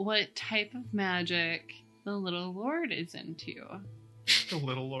know what type of magic the little lord is into? The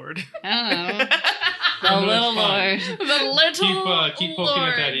little lord. I don't know. The No, little it's fine. lord. The little Keep poking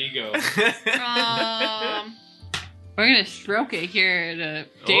at that ego. We're gonna stroke it here in a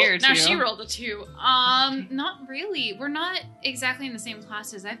day or two. Now she rolled a 2. Not really. We're not exactly in the same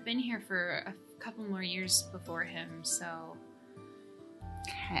classes. I've been here for a couple more years before him, so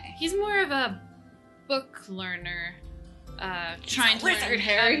Okay. he's more of a book learner, trying to wizard, learn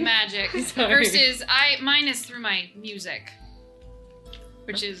Harry. magic. Sorry. Versus mine is through my music,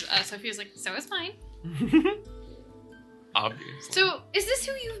 which is Sophia's like, so is mine. Obviously. So is this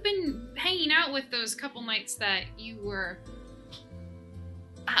who you've been hanging out with those couple nights that you were?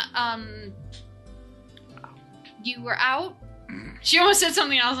 You were out. She almost said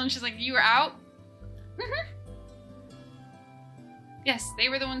something else, and she's like, "You were out." Yes, they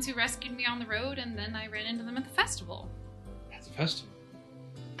were the ones who rescued me on the road, and then I ran into them at the festival. That's a festival.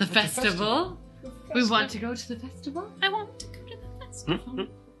 The What's a festival? We want to go to the festival? I want to go to the festival.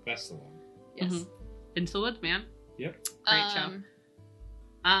 Festival. Yes. Mhm. Into the woods, man. Yep. Great show.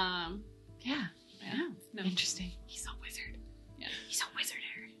 Yeah. No. Interesting. He's a wizard. Yeah, he's a wizard,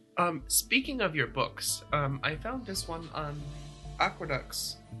 Harry. Speaking of your books, I found this one on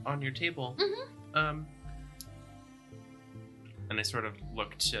aqueducts on your table. Mm-hmm. And I sort of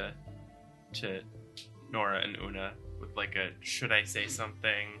looked to Nora and Una with like a, should I say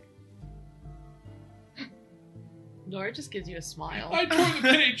something? Nora just gives you a smile. I tore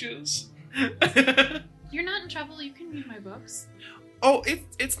the pages. You're not in trouble. You can read my books. Oh,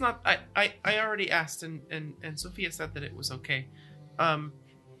 it's not. I already asked, and Sophia said that it was okay.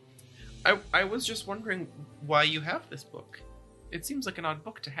 I was just wondering why you have this book. It seems like an odd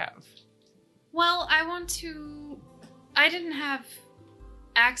book to have. Well, I didn't have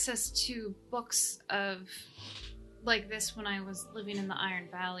access to books of like this when I was living in the Iron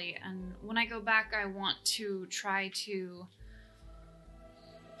Valley, and when I go back I want to try to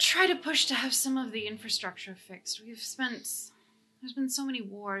push to have some of the infrastructure fixed. There's been so many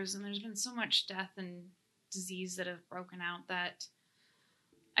wars and there's been so much death and disease that have broken out that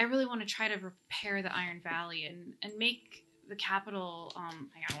I really want to try to repair the Iron Valley and make the capital, hang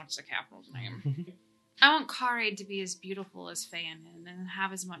on, what's the capital's name? I want Karaid to be as beautiful as Fehal and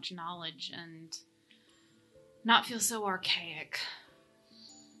have as much knowledge and not feel so archaic.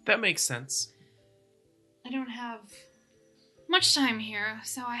 That makes sense. I don't have much time here,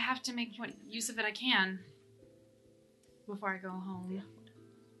 so I have to make what use of it I can before I go home.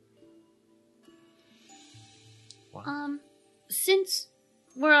 Wow. Since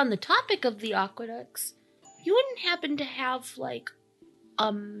we're on the topic of the aqueducts, you wouldn't happen to have, like,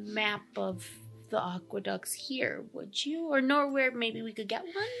 a map of the aqueducts here, would you? Or know where maybe we could get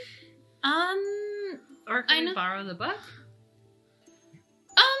one? Or can we borrow the book?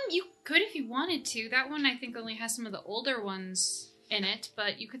 You could if you wanted to. That one I think only has some of the older ones in it,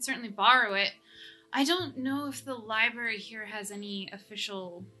 but you could certainly borrow it. I don't know if the library here has any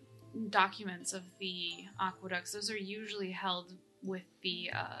official documents of the aqueducts. Those are usually held with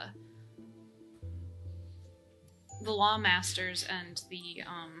the lawmasters and the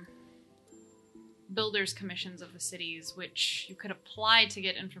builders commissions of the cities, which you could apply to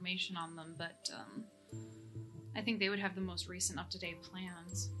get information on them, but I think they would have the most recent up-to-date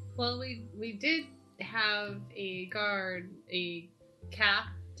plans. Well, we did have a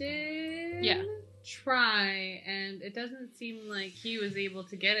captain try, and it doesn't seem like he was able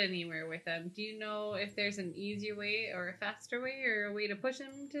to get anywhere with them. Do you know if there's an easier way or a faster way or a way to push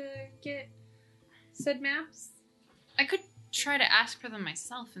him to get said maps? I could try to ask for them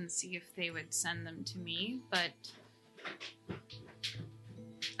myself and see if they would send them to me, but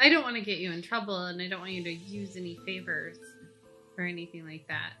I don't want to get you in trouble, and I don't want you to use any favors or anything like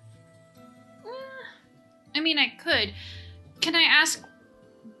that. I mean, I could. Can I ask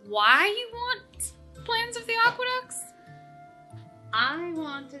why you want plans of the aqueducts? I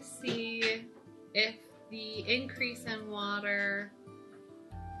want to see if the increase in water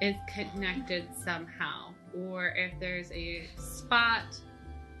is connected somehow, or if there's a spot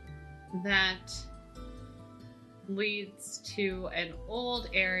that leads to an old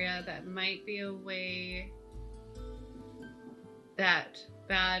area that might be a way that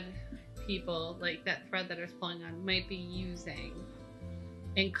bad people, like that thread that is pulling on, might be using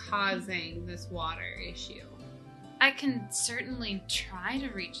and causing this water issue. I can certainly try to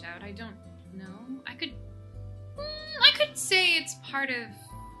reach out. I don't know. I could say it's part of,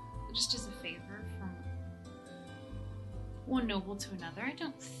 just as a favor from one noble to another. I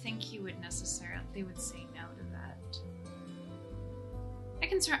don't think they would say no to that. I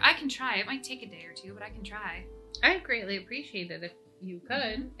can try. It might take a day or two, but I can try. I'd greatly appreciate it if you could.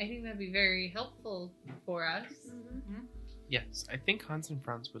 Mm-hmm. I think that'd be very helpful for us. Mm-hmm. Yes, I think Hans and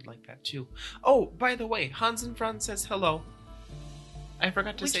Franz would like that too. Oh, by the way, Hans and Franz says hello. I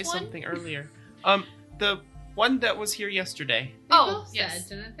forgot to say something earlier. The one that was here yesterday. They both said,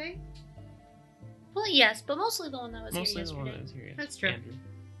 didn't they? Well, yes, but mostly the one that was here yesterday. Mostly the one that was here yesterday. That's true.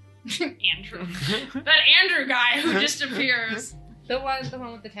 Andrew. That Andrew guy who just appears. The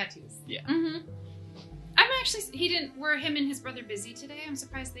one with the tattoos. Yeah. Mm-hmm. Were him and his brother busy today? I'm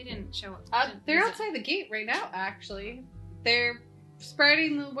surprised they didn't show up. They're outside the gate right now, actually. They're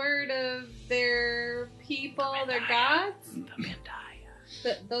spreading the word of their people, their gods. The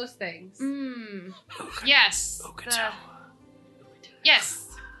Mandaya. Those things. Yes. Yes.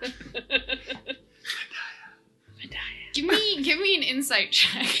 Give me an insight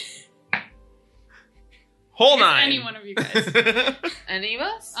check. Whole 9. Any one of you guys. Any of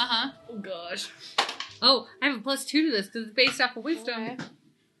us? Uh-huh. Oh gosh. Oh, I have a +2 to this because it's based off of wisdom. Okay.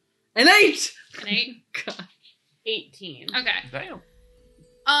 An 8! An 8? Gosh. 18. Okay. Damn.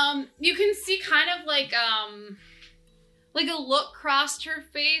 You can see kind of like a look crossed her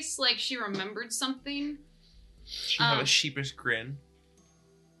face, like she remembered something. She had a sheepish grin.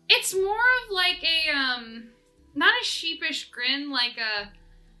 It's more of like a, not a sheepish grin, like a,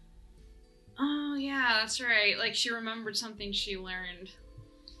 oh yeah, that's right, like she remembered something she learned.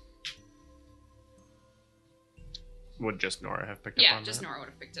 Would just Nora have picked up on that? Yeah, just Nora would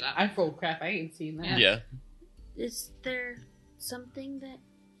have picked it up. Oh crap, I ain't seen that. Yeah. Is there something that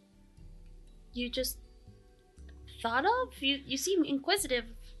you just thought of? You seem inquisitive.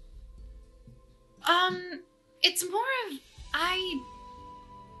 It's more of,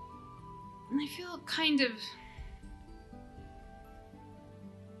 feel kind of...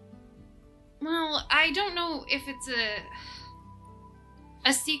 Well, I don't know if it's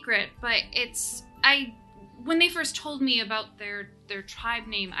a secret, but when they first told me about their tribe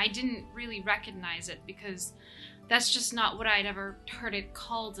name, I didn't really recognize it because that's just not what I'd ever heard it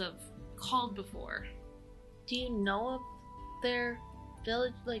called before. Do you know of their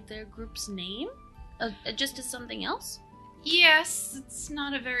village, like their group's name? Just as something else? Yes, it's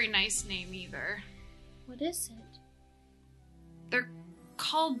not a very nice name either. What is it? They're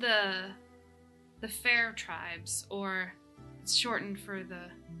called the Fair Tribes, or it's shortened for the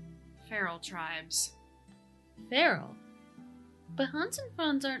Feral Tribes. Feral? But Hans and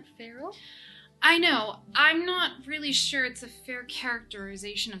Franz aren't feral? I know. I'm not really sure it's a fair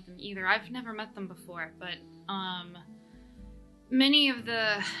characterization of them either. I've never met them before, but many of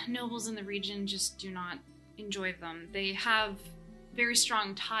the nobles in the region just do not enjoy them. They have very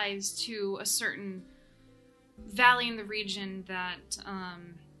strong ties to a certain valley in the region that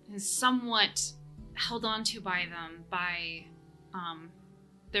is somewhat held onto by them by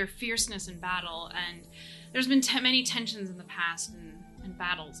their fierceness in battle, and there's been many tensions in the past and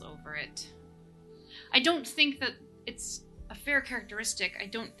battles over it. I don't think that it's a fair characteristic. I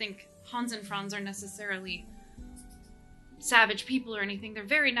don't think Hans and Franz are necessarily savage people or anything. They're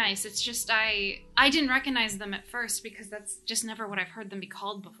very nice. It's just I didn't recognize them at first because that's just never what I've heard them be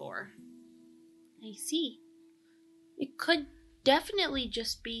called before. I see. It could definitely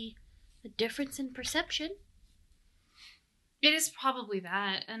just be a difference in perception. It is probably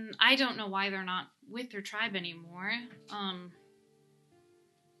that, and I don't know why they're not with their tribe anymore.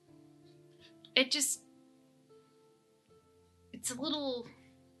 It's a little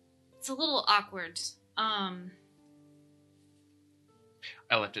awkward. I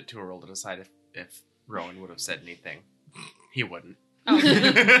left it to Earl to decide if Rowan would have said anything. He wouldn't.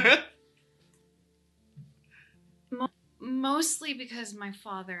 Oh. Mostly because my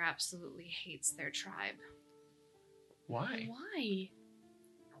father absolutely hates their tribe. Why? Why?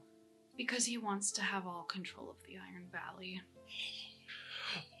 Because he wants to have all control of the Iron Valley.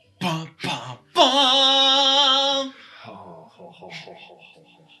 Bum, bum, bum!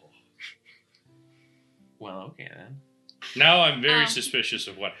 Well, okay then. Now I'm very suspicious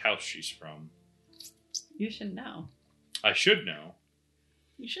of what house she's from. You should know. I should know.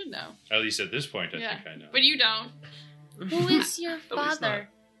 You should know. At least at this point, I think I know. But you don't. Who is your No, he's father?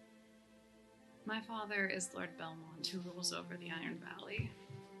 My father is Lord Belmont, who rules over the Iron Valley.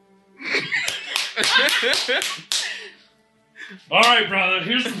 All right, brother.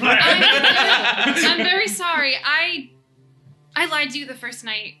 Here's the plan. I'm very sorry. I lied to you the first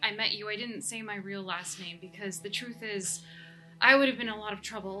night I met you. I didn't say my real last name because the truth is I would have been in a lot of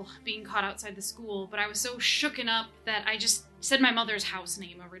trouble being caught outside the school, but I was so shooken up that I just said my mother's house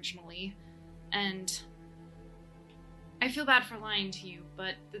name originally. And I feel bad for lying to you,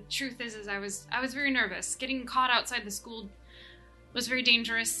 but the truth is I was very nervous. Getting caught outside the school was very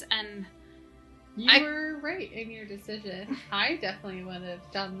dangerous, and You were right in your decision. I definitely would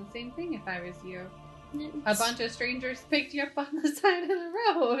have done the same thing if I was you. A bunch of strangers picked you up on the side of the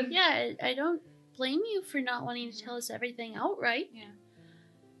road. Yeah, I don't blame you for not wanting to tell us everything outright. yeah.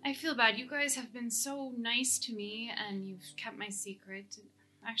 I feel bad. You guys have been so nice to me, and you've kept my secret. It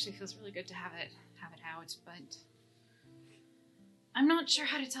actually feels really good to have it out, but I'm not sure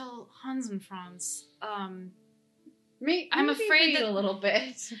how to tell Hans and Franz. Maybe I'm afraid wait that a little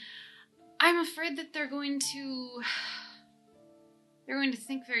bit. I'm afraid that they're going to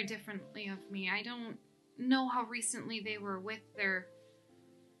think very differently of me. I don't know how recently they were with their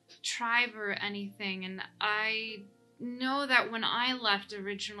tribe or anything, and I know that when I left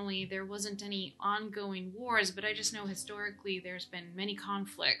originally there wasn't any ongoing wars, but I just know historically there's been many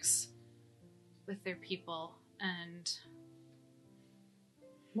conflicts with their people, and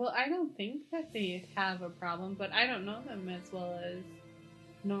Well, I don't think that they have a problem, but I don't know them as well as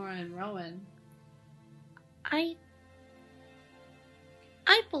Nora and Rowan. I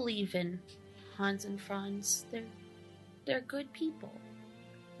believe in Hans and Franz. They're good people.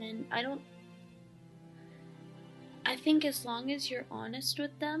 And I think as long as you're honest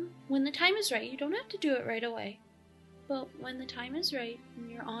with them, when the time is right, you don't have to do it right away. But when the time is right,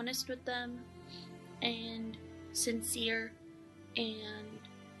 and you're honest with them, and sincere, and,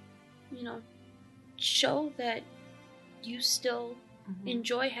 show that you still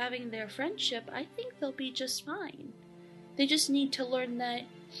enjoy having their friendship, I think they'll be just fine. They just need to learn that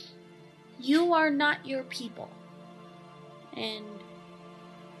you are not your people. And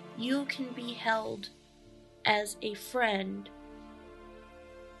you can be held as a friend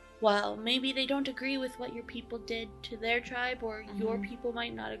while maybe they don't agree with what your people did to their tribe, or your people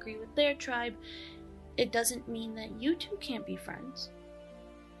might not agree with their tribe, it doesn't mean that you two can't be friends.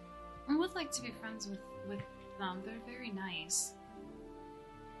 I would like to be friends with them. They're very nice.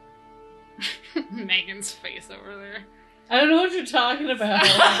 Megan's face over there. I don't know what you're talking about.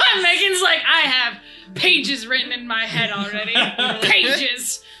 Megan's like, I have pages written in my head already.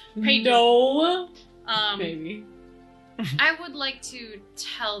 Pages. No. Maybe. I would like to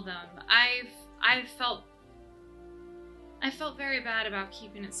tell them. I felt very bad about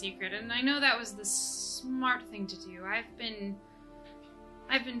keeping it secret, and I know that was the smart thing to do. I've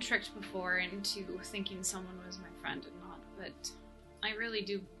been tricked before into thinking someone was my friend and not, but I really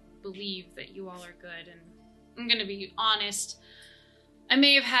do believe that you all are good, and I'm gonna be honest. I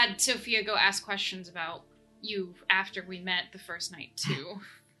may have had Sophia go ask questions about you after we met the first night too,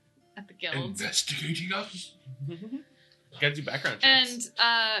 at the guild. Investigating us. Gotta do background checks.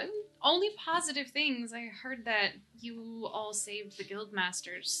 And only positive things. I heard that you all saved the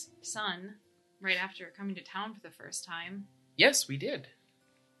guildmaster's son right after coming to town for the first time. Yes, we did.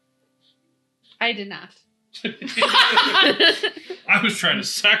 I did not. I was trying to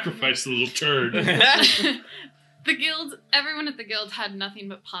sacrifice the little turd. The guild, everyone at the guild had nothing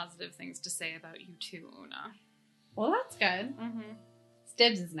but positive things to say about you too, Una. Well, that's good. Mm-hmm.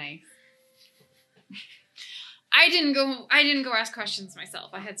 Stibbs is nice. I didn't go ask questions myself.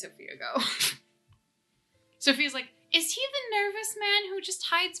 I had Sophia go. Sophia's like, is he the nervous man who just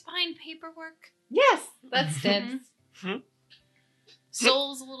hides behind paperwork? Yes, that's Stibbs.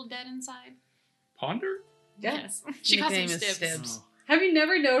 Soul's a little dead inside. Ponder? Yes. She calls him Nickname is Stibbs. Oh. Have you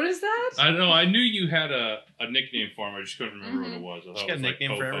never noticed that? I know. I knew you had a nickname for him. I just couldn't remember what it was. I thought She it got was a like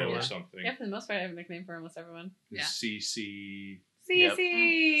nickname for Popo everyone. or something. Yeah, for the most part, I have a nickname for almost everyone. Yeah. CC. Yep.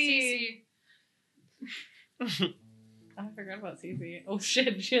 Cece. Cece. I forgot about Cece. Oh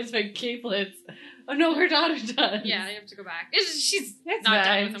shit, she has big caplets. Oh no, her daughter does. Yeah, you have to go back. She's It's not done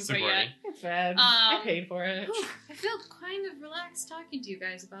fine. with him quite yet. It's bad. I paid for it. I feel kind of relaxed talking to you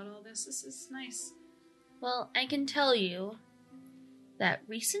guys about all this. This is nice. Well, I can tell you that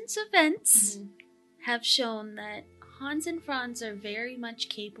recent events have shown that Hans and Franz are very much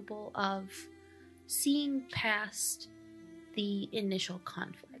capable of seeing past the initial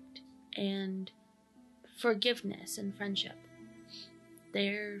conflict and forgiveness and friendship.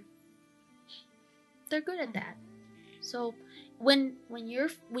 They're good at that. So when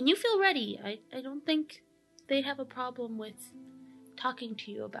you feel ready, I don't think they'd have a problem with talking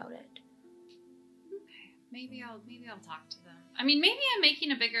to you about it. Okay, maybe I'll talk to them. I mean, maybe I'm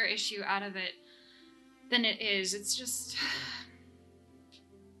making a bigger issue out of it than it is. It's just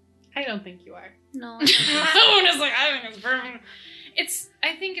I don't think you are. No, Una's like, I think it's perfect.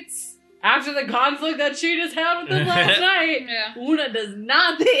 I think it's After the conflict that she just had with them last night, yeah. Una does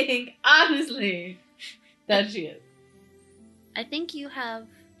not think, honestly, that she is. I think you have,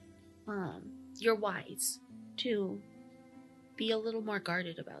 you're wise to be a little more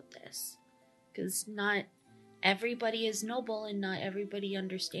guarded about this. Because not everybody is noble and not everybody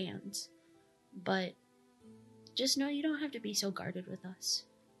understands. But just know you don't have to be so guarded with us.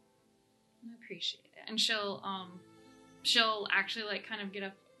 I appreciate it. And she'll actually like kind of get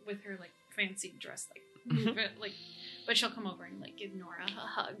up with her like fancy dress, like move it, like, but she'll come over and like give Nora a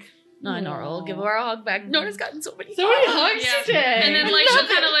hug. No, Nora will give her a hug back. Nora's gotten so many So many hugs Yeah. today. And then like she'll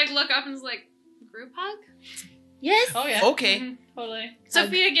kind of like look up and is like, group hug? Yes. Oh yeah. Okay. Mhm. Totally.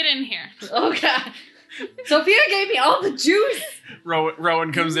 Sophia, get in here. Oh god. Sophia gave me all the juice.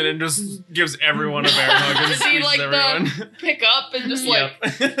 Rowan comes in and just gives everyone a bear hug and Is he squeezes like everyone. Pick up and just like,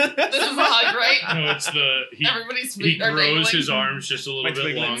 Yep. this is a hug, right? No, it's Everybody's he feet are grows dangling. his arms just a little My bit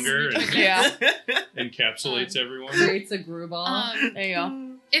twiglets. longer and Yeah. encapsulates everyone. Creates a groove ball. There you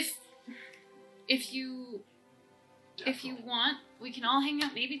go. If you want, we can all hang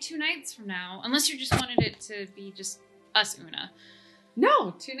out maybe 2 nights from now, unless you just wanted it to be just us, Una.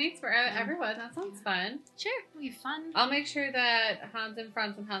 No, 2 nights for everyone. That sounds fun. Sure, it'll be fun. I'll make sure that Hans and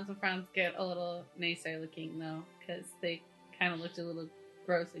Franz get a little nicer looking though, because they kind of looked a little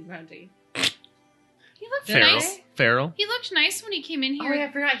gross and grungy. He looked Feral. nice. Feral. He looked nice when he came in here. Oh, yeah,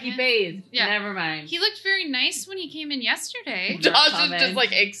 I forgot he Yeah. bathed. Yeah. Never mind. He looked very nice when he came in yesterday. Josh is comment. just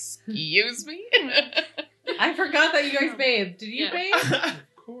like, excuse me? I forgot that you guys bathed. Did you Yeah. bathe?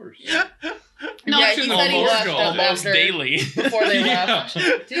 Of course. No, yeah, he said he almost left all Almost after, daily. before they Yeah.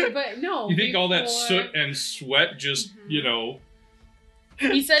 left. Dude, but no. You think all that before- soot and sweat just, you know,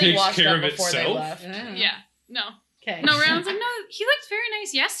 He said he Takes washed care up of before they itself? left. Yeah, no. Okay. No, Round's like, no, he looked very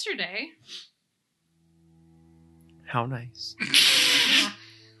nice yesterday. How nice.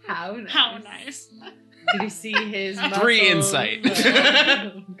 How nice. How nice. Did you see his 3 muscles? insight.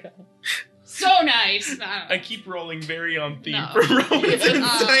 Oh, God. So nice. I keep rolling very on theme No. for Rowan's Um,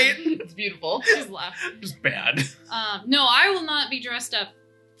 insight. It's beautiful. She's left. Just bad. No, I will not be dressed up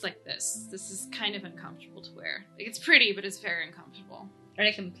like this. This is kind of uncomfortable to wear. Like, it's pretty, but it's very uncomfortable.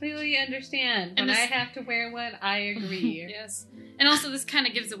 I completely understand. And When I this- have to wear one, I agree. Yes. And also, this kind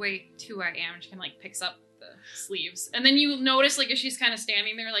of gives away who I am. She kind of, like, picks up the sleeves. And then you notice, like, as she's kind of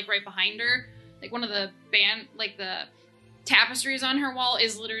standing there, like, right behind her, like, one of the the tapestries on her wall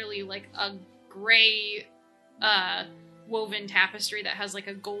is literally, like, a gray, woven tapestry that has, like,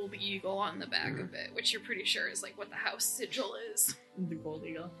 a gold eagle on the back of it, which you're pretty sure is, like, what the house sigil is. The gold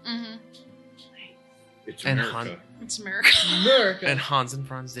eagle. Mm-hmm. It's And America. It's America. America. And Hans and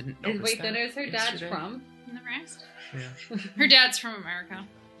Franz didn't notice And wait, that then is her dad's yesterday. from? Never asked. Yeah. Her dad's from America.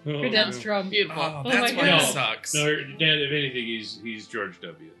 Her dad's from. Beautiful. Oh, Oh that's my why God. it sucks. No, her dad, if anything, he's George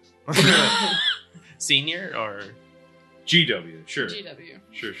W. Senior or GW, sure. GW.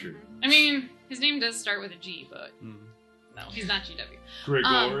 Sure. I mean, his name does start with a G, but Mm. no, he's not GW.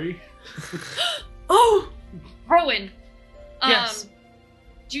 Gregory. Oh! Rowan! Yes.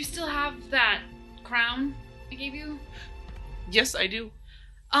 Do you still have that crown I gave you? Yes, I do.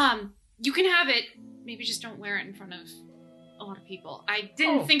 You can have it. Maybe just don't wear it in front of a lot of people. I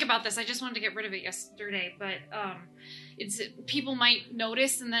didn't Oh. think about this. I just wanted to get rid of it yesterday, but people might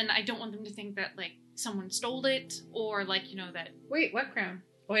notice, and then I don't want them to think that like someone stole it or like that. Wait, what crown?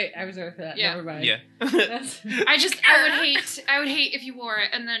 Wait, I was there for that. Yeah. Never mind. Yeah. That's- I would hate if you wore it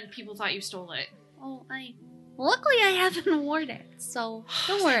and then people thought you stole it. Oh, luckily I haven't worn it, so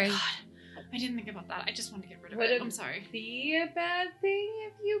don't worry. God, I didn't think about that. I just wanted to get rid of Would it. it I'm sorry. be a bad thing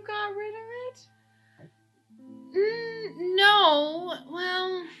if you got rid of it? No.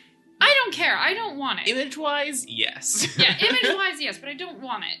 Well, I don't care. I don't want it. Image-wise, yes. Yeah, image-wise, yes, but I don't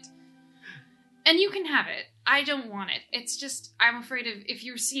want it. And you can have it. I don't want it. It's just, I'm afraid of if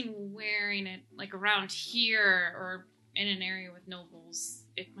you're seen wearing it, like, around here or in an area with nobles,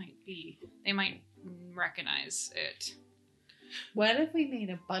 they might recognize it. What if we made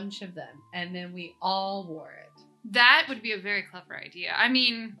a bunch of them and then we all wore it? That would be a very clever idea. I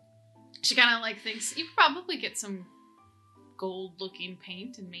mean, she kind of, like, thinks you could probably get some gold-looking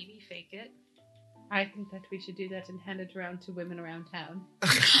paint and maybe fake it. I think that we should do that and hand it around to women around town.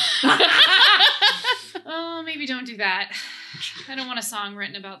 Oh, maybe don't do that. I don't want a song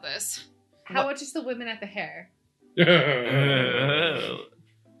written about this. How about just the women at the hair? Oh.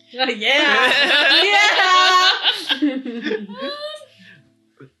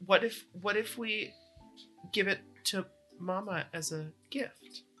 What if we give it to Mama as a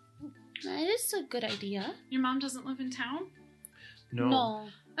gift? That is a good idea. Your mom doesn't live in town? No.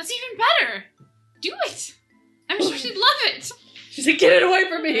 That's even better. Do it. I'm sure she'd love it. She's like, get it away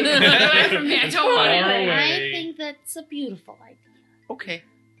from me. Get it away from me. I don't want Far it. away. I think that's a beautiful idea. Okay.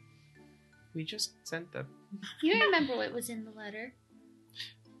 We just sent the You remember what was in the letter?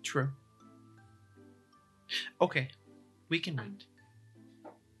 true. Okay. We can wait.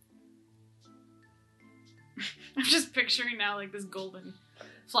 I'm just picturing now like this golden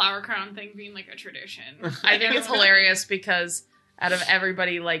flower crown thing being like a tradition. I think it's hilarious because out of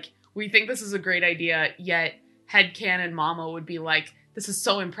everybody, like, we think this is a great idea, yet headcanon Mama would be like, this is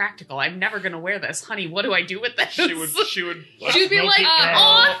so impractical. I'm never going to wear this. Honey, what do I do with this? She would. She'd be like,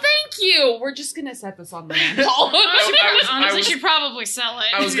 oh, thank you. We're just going to set this on the mantle. Honestly, was- she'd probably sell it.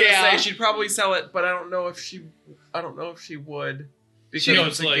 I was gonna Yeah. say she'd probably sell it, but I don't know if she would because You know,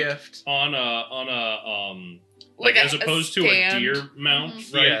 it's it's a like gift. on a Like as a opposed to stand. a deer mount,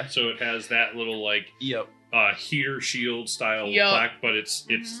 Mhm. right? Yeah. So it has that little like Yep. heater shield style Yup. plaque, but it's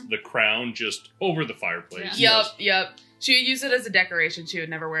the crown just over the fireplace. Yep. She would use it as a decoration. She would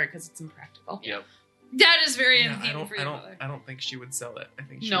never wear it because it's impractical. Yep. That is very Yeah, entertaining for your mother. I don't think she would sell it. I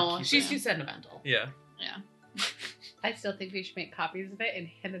think she No, would keep she's it. too sentimental. Yeah. I still think we should make copies of it and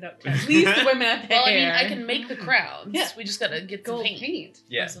hand it out to at least the women at the Well, I mean, hair. I can make the crowns. Yeah. We just gotta get some gold paint, paint.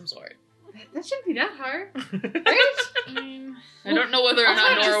 Yeah. of some sort. That shouldn't be that hard. I mean, I don't know whether or I'll not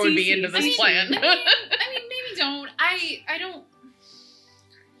talk to Nora would be Cece. into this Cece. plan. maybe don't. I don't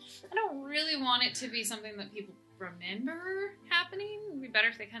really want it to be something that people remember happening. It would be better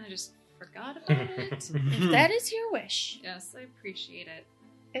if they kind of just forgot about it. If that is your wish. Yes, I appreciate it.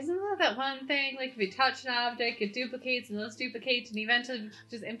 Isn't that one thing? Like if you touch an object, it duplicates and those duplicate and eventually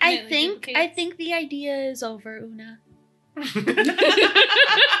just I infinitely duplicates? think the idea is over, Una. I'm so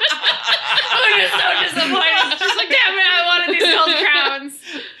disappointed. Just like, damn it, I wanted these gold crowns.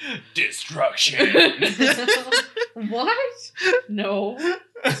 Destruction. What? No.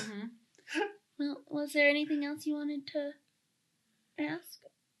 Mhm. Well, was there anything else you wanted to ask?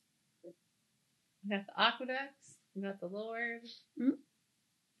 We got the aqueducts. We got the Lord.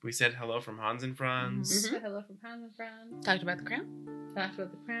 We said hello from Hans and Franz. Said hello from Hans and Franz. Talked about the crown. Talked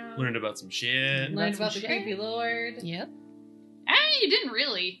about the crown. Learned about some shit. Learned about some the shit. creepy Lord. Yep. You didn't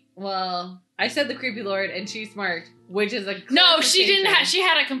really. Well, I said the creepy Lord, and she smirked, which is a No, she didn't. clarification. She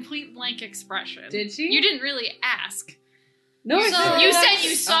had a complete blank expression. Did she? You didn't really ask. No, you I said, said you that. said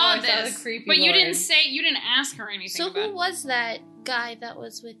you saw Oh, I saw this, the creepy but you Lord. didn't say. You didn't ask her anything. So about who was that guy that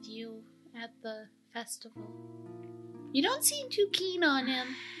was with you at the festival? You don't seem too keen on him.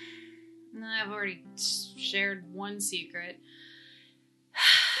 No, I've already shared one secret.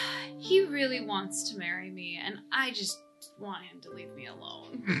 He really wants to marry me, and I just want him to leave me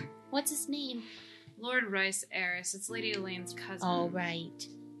alone. What's his name? Lord Rice Eris. It's Lady Elaine's cousin. Oh, right.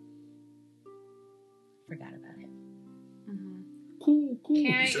 Forgot about it. Mhm. Cool.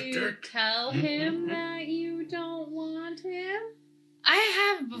 Can't He's a you dick. tell him that you don't want him?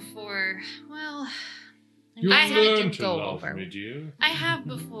 I have before. Well, You I have had learned to to go love over. me, dear. I have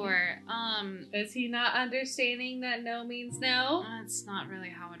before. Is he not understanding that no means no? That's not really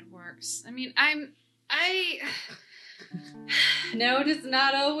how it works. I mean, No does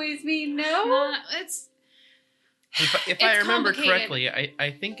not always mean no. it's If I remember complicated. correctly,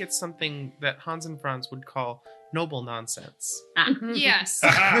 I think it's something that Hans and Franz would call noble nonsense. yes.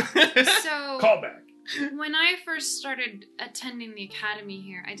 Callback. So when I first started attending the academy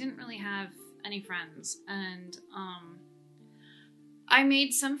here, I didn't really have any friends, and I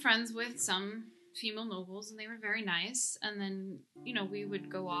made some friends with some female nobles, and they were very nice. And then we would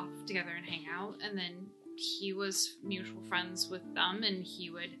go off together and hang out, and then he was mutual friends with them, and he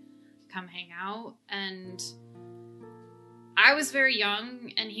would come hang out. And I was very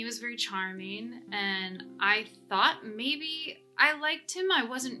young, and he was very charming, and I thought maybe I liked him. I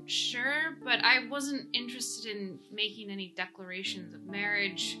wasn't sure, but I wasn't interested in making any declarations of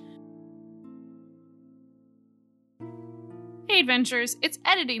marriage. Hey Adventures, it's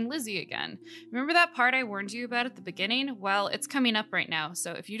Editing Lizzie again. Remember that part I warned you about at the beginning? Well, it's coming up right now,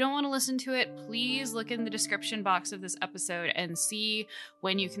 so if you don't want to listen to it, please look in the description box of this episode and see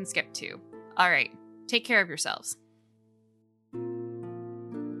when you can skip to. Alright, take care of yourselves. There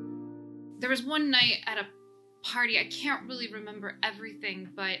was one night at a party, I can't really remember everything,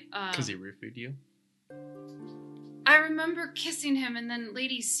 but Because he roofied you. I remember kissing him, and then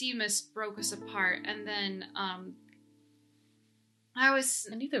Lady Seamus broke us apart, and then I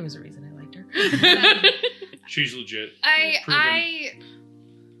knew there was a reason I liked her. She's legit. I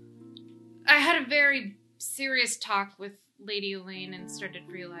had a very serious talk with Lady Elaine and started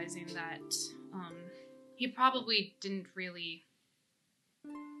realizing that he probably didn't really.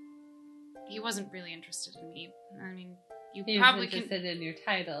 He wasn't really interested in me. I mean, you He probably was interested in your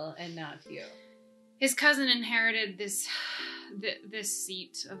title and not you. His cousin inherited this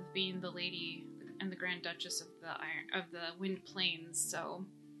seat of being the lady and the Grand Duchess of the Wind Plains. So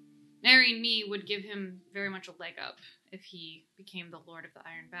marrying me would give him very much a leg up if he became the Lord of the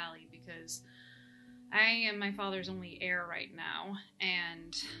Iron Valley, because I am my father's only heir right now,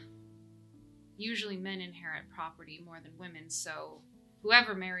 and usually men inherit property more than women. So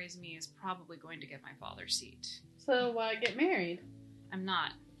whoever marries me is probably going to get my father's seat. So why get married? I'm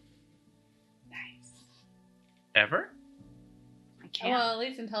not. Nice. Ever? I can't. Well, at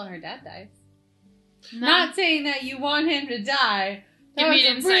least until her dad dies. No. Not saying that you want him to die. That Give me was an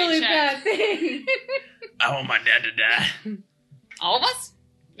a insight really check. bad thing. I want my dad to die. All of us?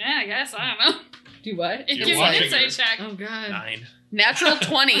 Yeah, I guess. I don't know. Do what? Give You're me an watching insight her. check. Oh god. 9. Natural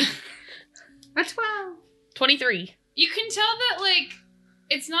 20. A 12. 23. You can tell that, like,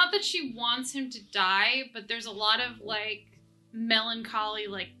 it's not that she wants him to die, but there's a lot of, like, melancholy,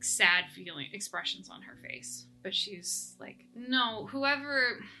 like, sad feeling expressions on her face. But she's like, no,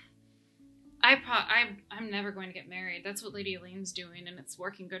 whoever... I'm never going to get married. That's what Lady Elaine's doing, and it's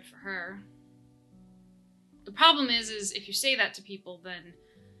working good for her. The problem is if you say that to people, then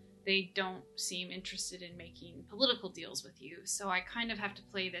they don't seem interested in making political deals with you. So I kind of have to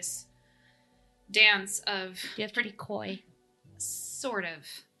play this dance of... You have to be coy. Sort of.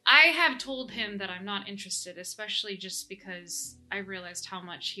 I have told him that I'm not interested, especially just because I realized how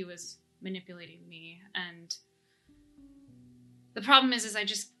much he was manipulating me. And the problem is I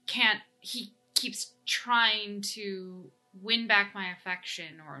just can't... He keeps trying to win back my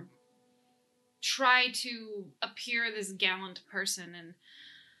affection or try to appear this gallant person. And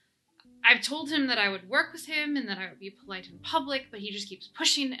I've told him that I would work with him and that I would be polite in public, but he just keeps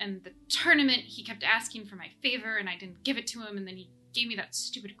pushing. And the tournament, he kept asking for my favor, and I didn't give it to him, and then he gave me that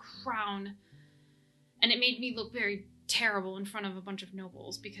stupid crown. And it made me look very terrible in front of a bunch of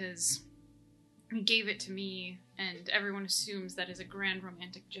nobles, because He gave it to me, and everyone assumes that is a grand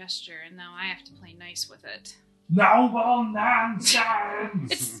romantic gesture, and now I have to play nice with it. Noble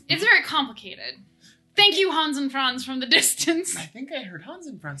nonsense! It's very complicated. Thank you, Hans and Franz from the distance. I think I heard Hans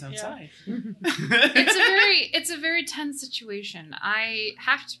and Franz outside. It's a very tense situation. I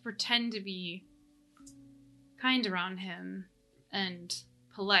have to pretend to be kind around him and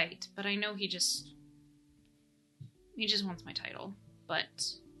polite, but I know he just wants my title.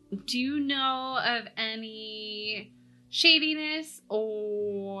 But Do you know of any shadiness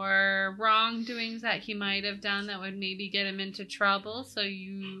or wrongdoings that he might have done that would maybe get him into trouble so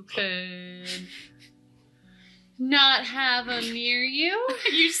you could not have him near you?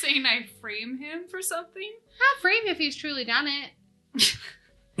 are you saying I frame him for something? Not frame if he's truly done it.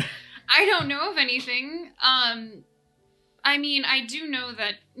 I don't know of anything. I mean, I do know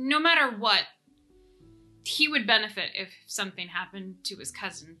that no matter what, he would benefit if something happened to his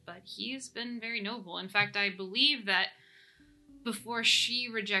cousin, but he has been very noble. In fact, I believe that before she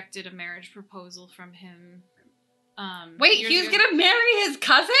rejected a marriage proposal from him, Wait, years he's ago- gonna marry his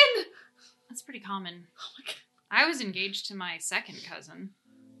cousin? That's pretty common. Oh my god. I was engaged to my second cousin.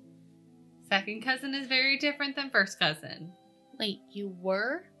 Second cousin is very different than first cousin. Wait, you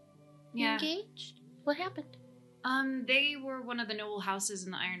were Yeah. engaged? What happened? They were one of the noble houses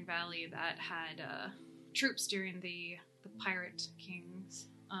in the Iron Valley that had troops during the Pirate King's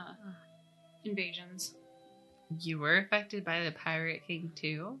invasions. You were affected by the Pirate King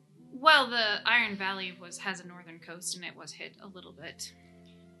too? Well, the Iron Valley has a northern coast, and it was hit a little bit.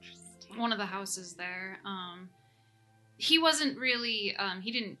 One of the houses there, he wasn't really,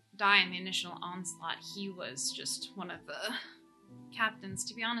 he didn't die in the initial onslaught. He was just one of the captains.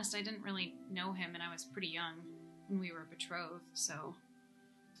 To be honest, I didn't really know him, and I was pretty young when we were betrothed, so...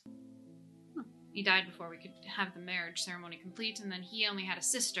 He died before we could have the marriage ceremony complete, and then he only had a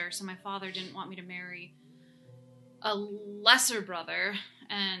sister, so my father didn't want me to marry a lesser brother,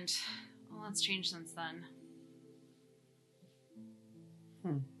 and well, that's changed since then.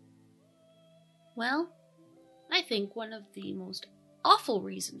 Well, I think one of the most awful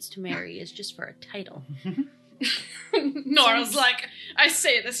reasons to marry is just for a title. Nora's like, I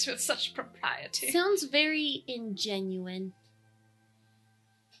say this with such propriety. Sounds very ingenuine.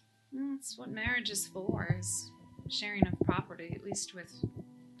 That's what marriage is for, is sharing of property, at least with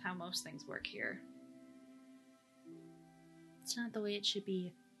how most things work here. It's not the way it should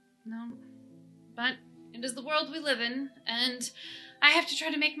be. No. But it is the world we live in, and I have to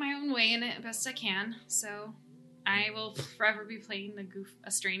try to make my own way in it best I can, so I will forever be playing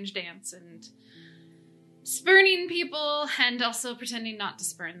a strange dance and spurning people and also pretending not to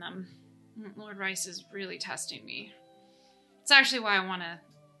spurn them. Lord Rice is really testing me. It's actually why I want to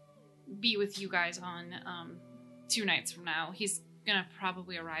be with you guys on 2 nights from now. He's gonna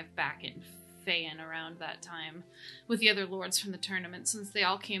probably arrive back in Fehal around that time with the other lords from the tournament, since they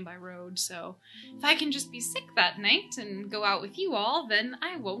all came by road. So if I can just be sick that night and go out with you all, then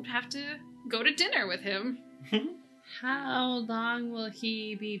I won't have to go to dinner with him. How long will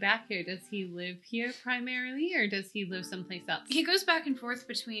he be back here? Does he live here primarily, or does he live someplace else? He goes back and forth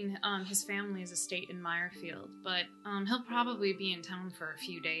between his family's estate in Meyerfield, but he'll probably be in town for a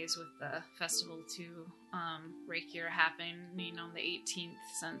few days with the festival to Rakier happening on the 18th,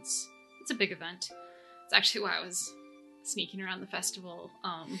 since it's a big event. It's actually why I was sneaking around the festival.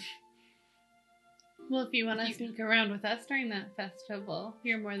 Well, if you want to sneak around with us during that festival,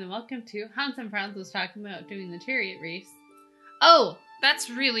 you're more than welcome to. Hans and Franz was talking about doing the chariot race. Oh, that's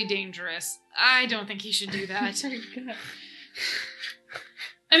really dangerous. I don't think he should do that.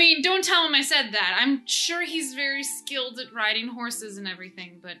 I mean, don't tell him I said that. I'm sure he's very skilled at riding horses and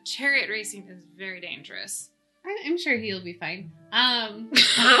everything, but chariot racing is very dangerous. I'm sure he'll be fine.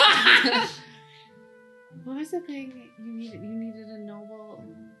 What was the thing you needed? You needed a noble...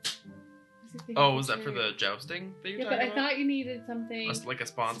 Oh, was that for the jousting that you're Yeah, but talking I about? thought you needed something Like a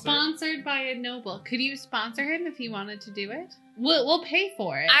sponsor? sponsored by a noble. Could you sponsor him if he wanted to do it? We'll pay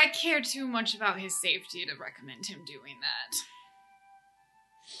for it. I care too much about his safety to recommend him doing that.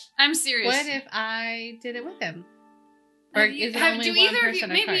 I'm serious. What if I did it with him? Or is it only do one either of you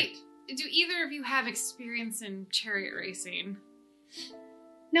person a cart? do either of you have experience in chariot racing?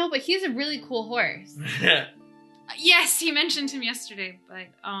 No, but he's a really cool horse. Yes, he mentioned him yesterday, but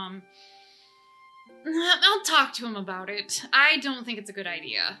I'll talk to him about it. I don't think it's a good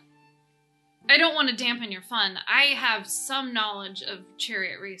idea. I don't want to dampen your fun. I have some knowledge of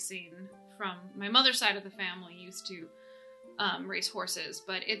chariot racing from my mother's side of the family. Used to race horses,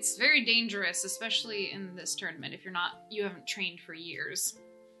 but it's very dangerous, especially in this tournament if you haven't trained for years.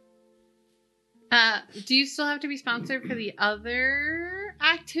 Do you still have to be sponsored for the other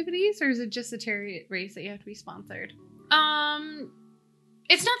activities, or is it just a terry race that you have to be sponsored?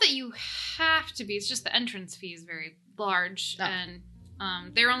 It's not that you have to be. It's just the entrance fee is very large, Oh. and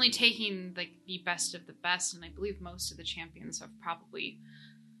they're only taking like the best of the best, and I believe most of the champions have probably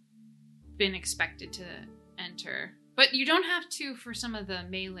been expected to enter. But you don't have to for some of the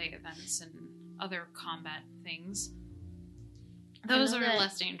melee events and other combat things. Those know are that-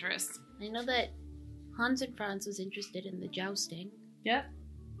 less dangerous. I know that Hans and Franz was interested in the jousting. Yep.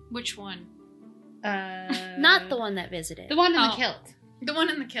 Which one? Not the one that visited. The one in the Oh. kilt. The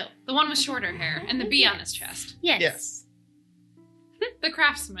one in the kilt. The one with shorter hair and the bee on his chest. Yes. Yes. The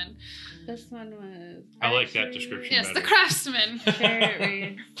craftsman. This one was. I like that archery, description. Yes, the better. craftsman. Chariot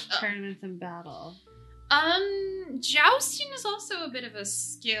race, tournaments, and battle. Jousting is also a bit of a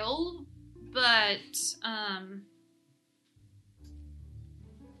skill, but,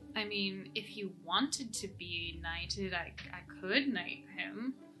 I mean, if he wanted to be knighted, I could knight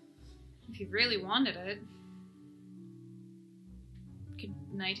him. If he really wanted it. Could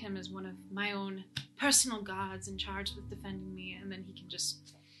knight him as one of my own personal gods in charge with defending me, and then he can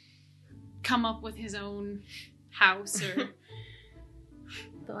just come up with his own house or...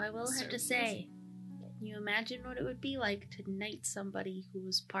 Though I will have to say, can you imagine what it would be like to knight somebody who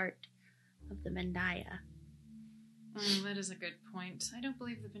was part of the Mendaya? Oh, that is a good point. I don't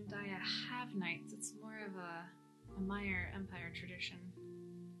believe the Bendaya have knights. It's more of a Meyer Empire tradition.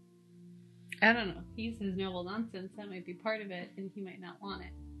 I don't know. He says noble nonsense. That might be part of it, and he might not want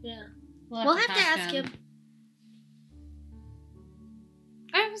it. Yeah. We'll We'll have to talk ask him.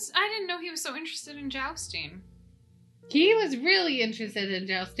 I didn't know he was so interested in jousting. He was really interested in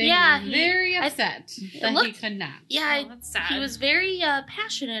jousting. Yeah, and very upset that he looked- could not. Yeah, Oh, that's sad. he was very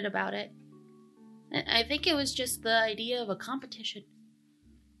passionate about it. I think it was just the idea of a competition.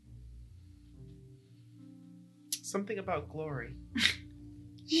 Something about glory.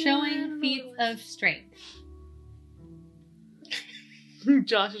 Yeah, I Showing don't know feats what it of strength.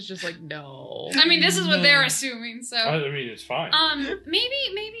 Josh is just like, no. I mean, this is what they're assuming, so... I mean, it's fine.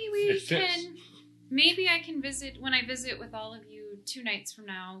 Maybe we It fits. can... Maybe I can visit... When I visit with all of you 2 nights from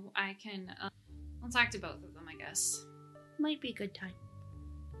now, I can... I'll talk to both of them, I guess. Might be a good time.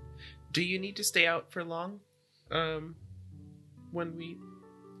 Do you need to stay out for long? When we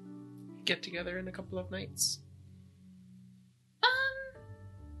get together in a couple of nights?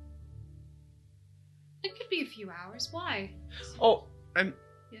 It could be a few hours. Why? Oh,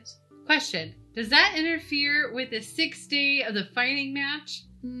 Yes. Question. Does that interfere with the 6th day of the fighting match?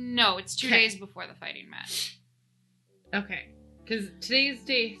 No, it's 2 Okay. days before the fighting match. Okay. Because today's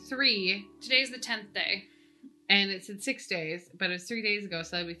day 3, Today's the 10th day. and it said 6 days, but it was 3 days ago,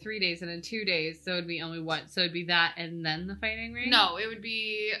 so that'd be 3 days, and then 2 days, so it'd be only what? So it'd be that and then the fighting ring? No, it would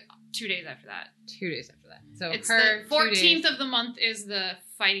be 2 days after that. 2 days after that. So It's her the 2 14th days. of the month is the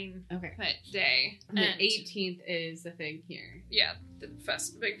fighting Okay. day. And the 18th is the thing here. Yeah, the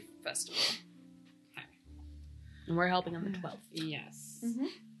big festival. And we're helping on the 12th. Yes. Mhm.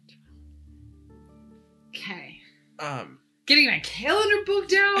 Okay. um, Getting my calendar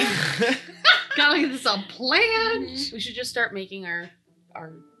booked out. Gotta get this all planned. We should just start making our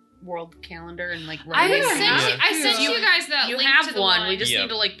world calendar and like I write it sent, down. Yeah. I sent you guys that You link have to the one. We just Yeah. need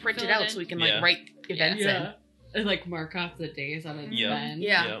to like print it Fill it out in. so we can Yeah. like write events in. And like mark off the days on it. Yeah. Then.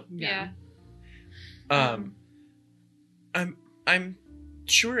 Yeah. Yeah. I'm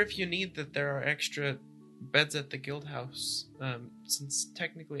sure if you need that there are extra beds at the guild house. Since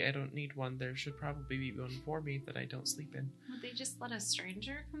technically I don't need one, there should probably be one for me that I don't sleep in. Would they just let a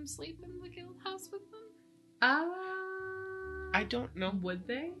stranger come sleep in the guild house with them? I don't know. Would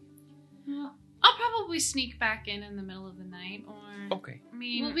they? I'll probably sneak back in the middle of the night, or Okay. I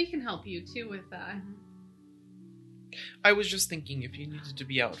mean, Well, we can help you too with that. I was just thinking if you needed to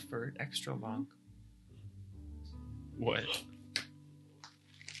be out for extra long. What?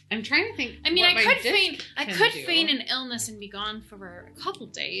 I'm trying to think. I mean, what I my could disc feign. I can could do. feign an illness and be gone for a couple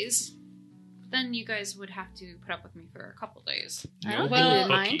days. Then you guys would have to put up with me for a couple days. I don't Well, think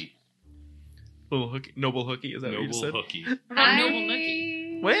we'd mind. Little hooky, noble hooky, is that what you Noble said? hooky. Noble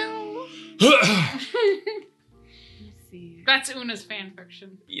Nookie. Well, Let's see. That's Una's fan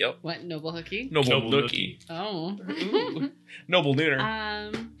fiction. yep. What noble hooky? Noble, Noble nookie. Oh. Ooh. Noble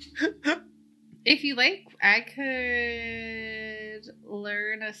nooner. If you like, I could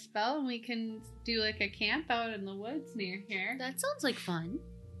learn a spell and we can do like a camp out in the woods near here. That sounds like fun.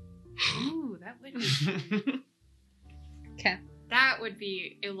 Ooh, that would be Okay. that would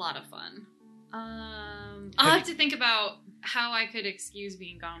be a lot of fun. I'll have to think about how I could excuse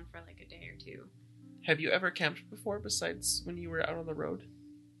being gone for like a day or two. Have you ever camped before besides when you were out on the road?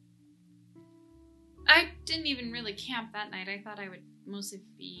 I didn't even really camp that night. I thought I would mostly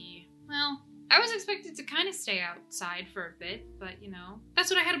be, well, I was expected to kind of stay outside for a bit, but, that's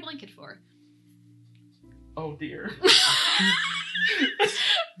what I had a blanket for. Oh, dear.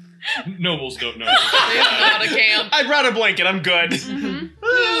 Nobles don't know. It's not a camp. I brought a blanket. I'm good. Mm-hmm.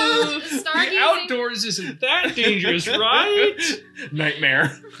 The outdoors isn't that dangerous, right?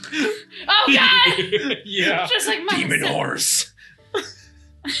 Nightmare. Oh, God! Yeah. Just like my Demon horse.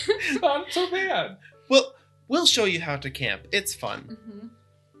 Not so bad. Well, we'll show you how to camp. It's fun. Mm-hmm.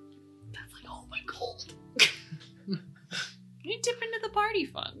 That's like, oh my god. You dip into the party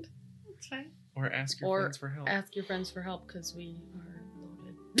fund. That's fine. Or ask your Or friends for help. Ask your friends for help because we are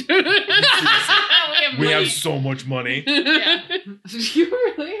loaded. We have so much money. Yeah. You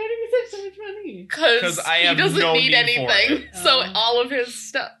really? How do you have so much money? Because I he have doesn't no need need for anything. it. So Oh. all of his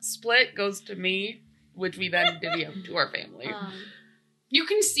stuff split goes to me, which we then divvy up to our family. You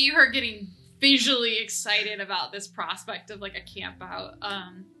can see her getting visually excited about this prospect of like a camp out.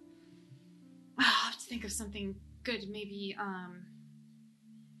 I'll have to think of something good. Maybe,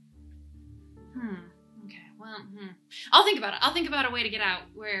 okay, well, I'll think about it. I'll think about a way to get out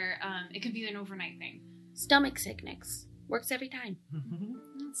where, it could be an overnight thing. Stomach sickness. Works every time.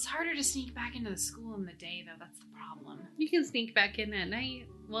 It's harder to sneak back into the school in the day, though. That's the problem. You can sneak back in at night.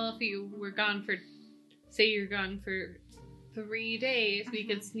 Well, if you were gone for, say you're gone for 3 days, we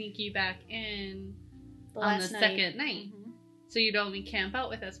could sneak you back in The on the last night. second night. So you'd only camp out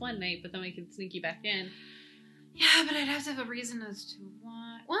with us one night, but then we could sneak you back in. Yeah, but I'd have to have a reason as to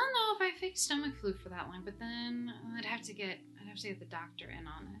why. Well, no, if I faked stomach flu for that one, but then I'd have to get the doctor in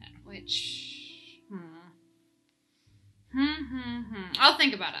on it, which, I'll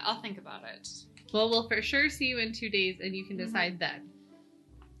think about it. Well, we'll for sure see you in 2 days, and you can decide then.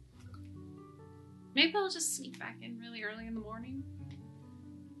 Maybe I'll just sneak back in really early in the morning.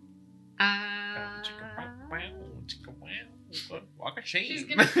 Walk of shame. She's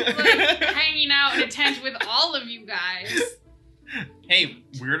gonna be like hanging out in a tent with all of you guys. Hey,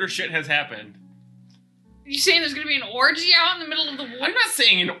 weirder shit has happened. You saying there's gonna be an orgy out in the middle of the woods? I'm not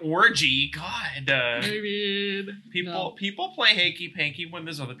saying an orgy. God, No. people play hanky panky when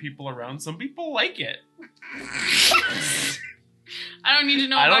there's other people around. Some people like it. I don't need to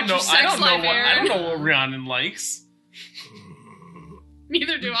know about your sex life, Aaron. I don't know what Rhiannon likes.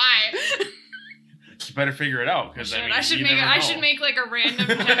 Neither do I. You better figure it out because I should you make never I know. should make like a random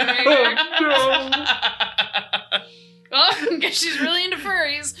generator. Oh, I guess she's really into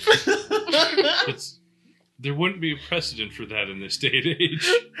furries. There wouldn't be a precedent for that in this day and age.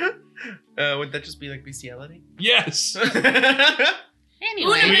 Would that just be like bestiality? Yes.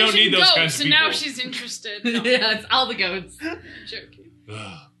 Anyway. Una We don't mentioned need those goats, kinds of and now people. she's interested. No, Yeah, it's all the goats. I'm joking.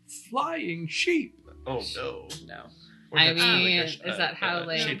 Flying sheep. Oh no. No. Or I that's mean, a is that how,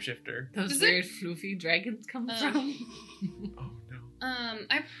 like- shapeshifter? Those Is weird floofy dragons come from? Oh no.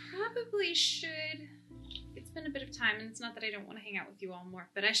 I probably should. It's been a bit of time, and it's not that I don't want to hang out with you all more,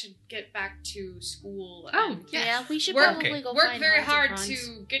 but I should get back to school. Oh, and Yeah, we should Work- probably go work find very Hans and hard Franz.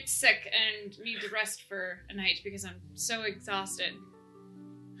 to get sick and need to rest for a night because I'm so exhausted.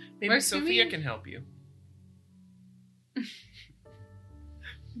 Maybe Works for Sophia me. can help you.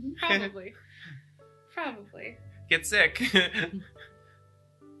 Probably. Probably. Get sick.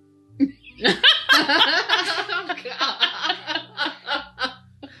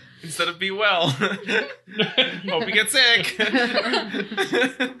 Instead of be well. Hope you get sick.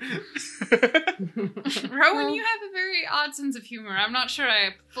 Rowan, you have a very odd sense of humor. I'm not sure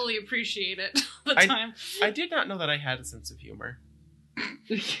I fully appreciate it all the time. I did not know that I had a sense of humor.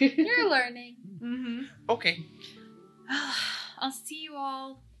 You're learning. Mm-hmm. Okay. I'll see you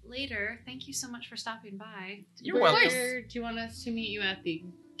all later. Thank you so much for stopping by. You're welcome. Do you want us to meet you at the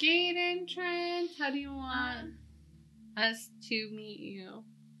gate entrance? How do you want us to meet you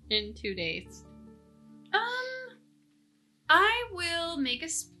in 2 days? I will make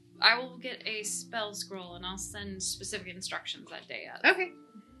I will get a spell scroll and I'll send specific instructions that day out. Okay.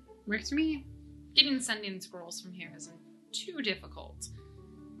 Works for me. Sending scrolls from here isn't too difficult.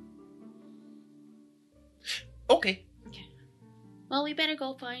 Okay. Well, we better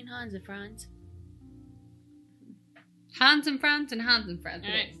go find Hans and Franz. Hans and Franz and Hans and Franz.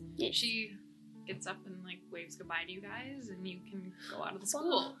 All right. Yes. She gets up and like waves goodbye to you guys, and you can go out of the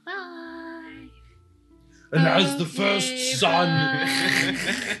school. Bye. And as the first sun,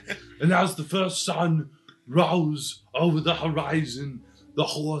 and as the first sun rose over the horizon, the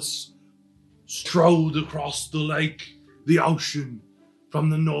horse strode across the lake, the ocean, from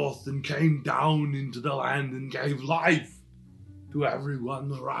the north and came down into the land and gave life to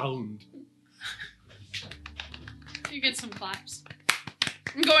everyone around. You get some claps.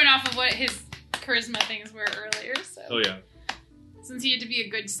 I'm going off of what his charisma things were earlier, so. Oh yeah. since he had to be a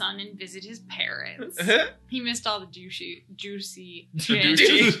good son and visit his parents. He missed all the juicy shit.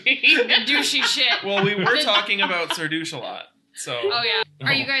 The douchey shit. Well, we were talking about Sir Douche a lot, so. Oh yeah.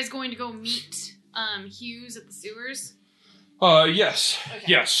 Are you guys going to go meet Hughes at the sewers? Yes. Okay.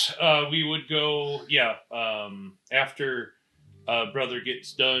 Yes. We would go, after brother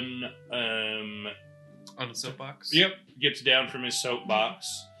gets done, On a soapbox? yep, gets down from his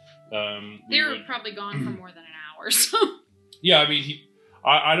soapbox. They were probably gone for more than an hour, so. Yeah, I mean,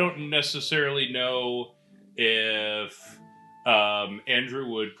 I don't necessarily know if Andrew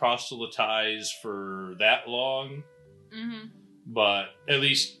would proselytize for that long, Mm-hmm. but at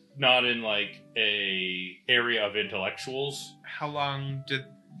least not in like a area of intellectuals. How long did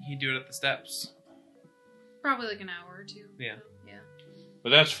he do it at the steps? Probably like an hour or two. Yeah. Yeah. But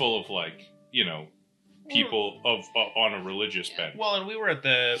that's full of like, people of on a religious bent. Well, and we were at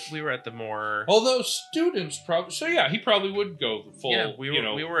the more. Although students probably, so yeah, he probably would go full. Yeah, we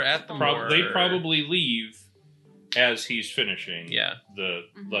were at the more. They probably leave as he's finishing. Yeah. The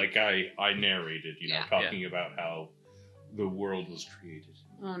Mhm. like I narrated, Yeah. talking about how the world was created.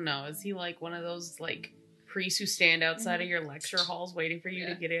 Oh no, is he like one of those like priests who stand outside of your lecture halls waiting for you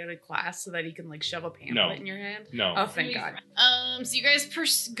to get out of class so that he can like shove a pamphlet No. in your hand? No. Oh, thank God. So you guys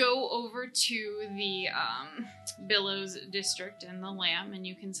go over to the Billows district in the Lamb, and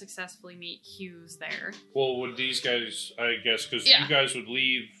you can successfully meet Hughes there. Well, would these guys? I guess because Yeah. you guys would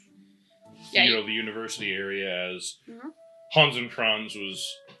leave, Yeah, the university area as Mhm. Hans and Franz was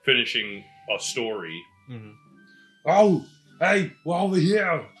finishing a story. Mhm. Oh, hey, we're over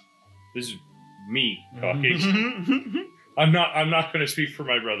here. This is me talking. I'm not going to speak for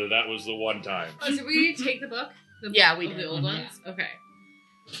my brother. That was the one time. Oh, so we take the book? Yeah, we of did. the old ones? Okay.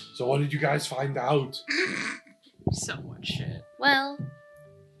 So what did you guys find out? So much shit. Well,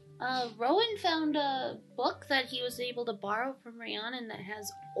 Rowan found a book that he was able to borrow from Rhiannon that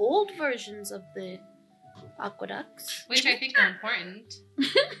has old versions of the aqueducts. Which I think are important.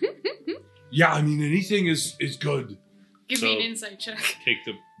 Yeah, I mean anything is good. Give me So- an insight check. Take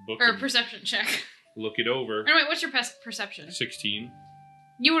the book Or a and perception check. look it over. Or wait, what's your perception? 16.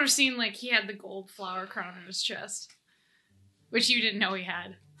 You would have seen, like, he had the gold flower crown on his chest. Which you didn't know he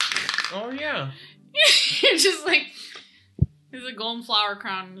had. Oh yeah. It's just like, there's a golden flower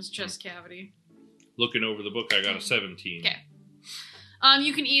crown in his chest cavity. Looking over the book, I got a 17. Okay.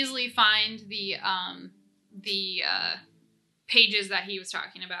 You can easily find the pages that he was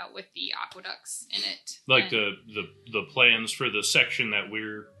talking about with the aqueducts in it. Like And- the plans for the section that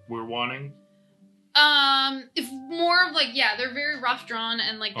we're wanting. If more of like, yeah, they're very rough drawn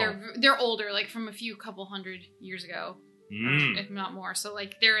and like they're older, like from a couple hundred years ago, if not more. So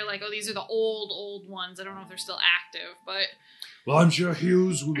like they're like, oh, these are the old ones. I don't know if they're still active, but Well, I'm sure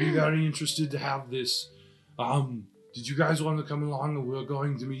Hughes would be very interested to have this. Did you guys want to come along? We're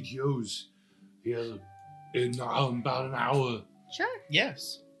going to meet Hughes here in about an hour. Sure.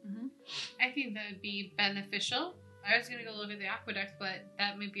 Yes. I think that would be beneficial. I was going to go look at the aqueduct, but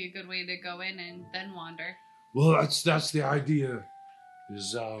that might be a good way to go in and then wander. Well, that's the idea.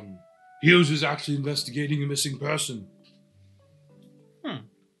 Is Hughes is actually investigating a missing person.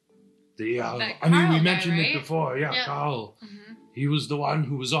 The That I mean, Carl we guy, mentioned it right? before. Yeah, Yeah. Carl. He was the one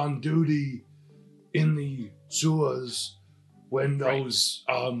who was on duty in the sewers when those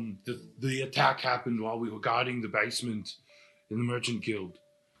the attack happened while we were guarding the basement in the Merchant Guild.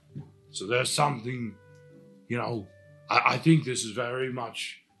 So there's something, I think this is very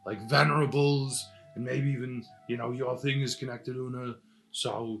much like venerables, and maybe even your thing is connected, Una.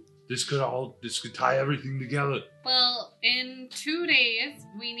 So this could tie everything together. Well, in 2 days,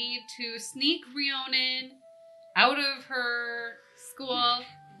 we need to sneak Rhiannon out of her school,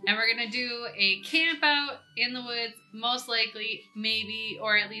 and we're going to do a camp out in the woods, most likely, maybe,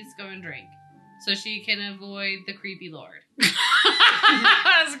 or at least go and drink, so she can avoid the creepy lord.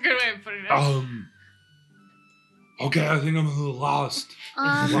 that's a good way of putting it. Okay, I think I'm a little lost.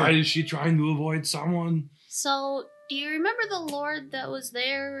 Why is she trying to avoid someone? So, do you remember the lord that was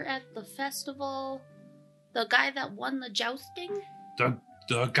there at the festival? The guy that won the jousting?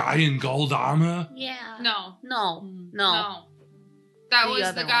 The guy in gold armor? Yeah. No. No. That The was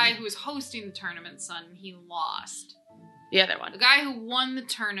other the guy one. who was hosting the tournament, son, and he lost. The other one. The guy who won the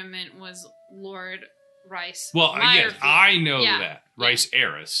tournament was Lord Rice. Well, yes, Meyerfield. I know Yeah. that. Rice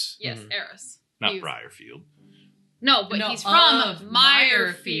Eris, Yes, Eris. not He was- Briarfield. No, but No, he's of from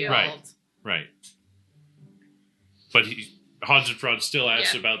Meyerfield. Meyerfield. Right. But Hans and Franz still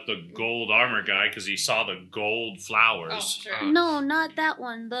asks Yeah. about the gold armor guy because he saw the gold Oh, flowers. sure. No, not that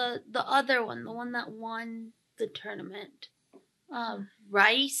one. The other one. The one that won the tournament.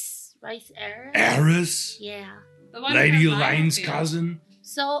 Rice Eris? Eris? Yeah. The one Lady from Elaine's Minefield. cousin.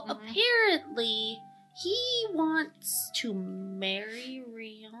 So Mhm. apparently he wants to marry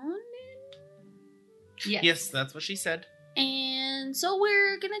Rhiannon. Yes, that's what she said. And so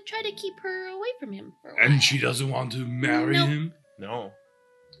we're gonna try to keep her away from him for a while. And she doesn't want to marry Nope. him? No.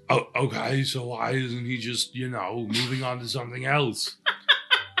 Oh, okay, so why isn't he just, moving on to something else?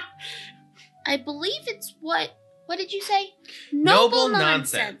 I believe it's what did you say? Noble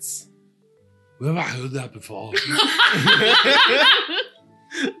nonsense. Where have I heard that before?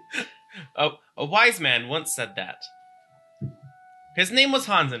 A wise man once said that. His name was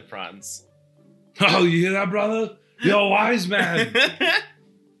Hans and Franz. Oh, you hear that, brother? You're a wise man.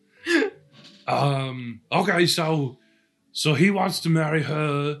 Okay, so he wants to marry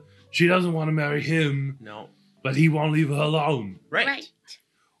her. She doesn't want to marry him, No. but he won't leave her alone. Right.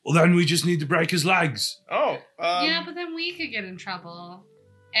 Well, then we just need to break his legs. Oh, Yeah, but then we could get in trouble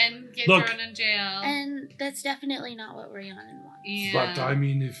and get Look. thrown in jail. And that's definitely not what Rhiannon wants. Yeah. But I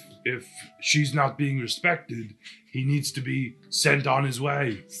mean, if she's not being respected, he needs to be sent on his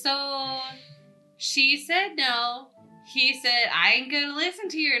way. So she said no. He said, I ain't gonna listen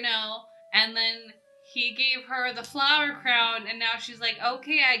to your no. And then he gave her the flower crown, and now she's like,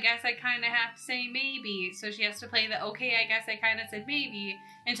 okay, I guess I kind of have to say maybe. So she has to play the okay, I guess I kind of said maybe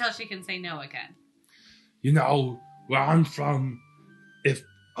until she can say no again. Where I'm from, if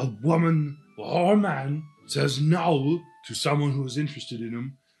a woman or a man says no to someone who is interested in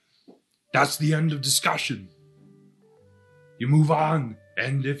him, that's the end of discussion. You move on,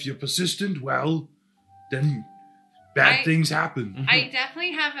 and if you're persistent, well, then bad things happen. I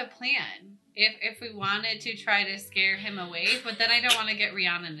definitely have a plan if we wanted to try to scare him away, but then I don't want to get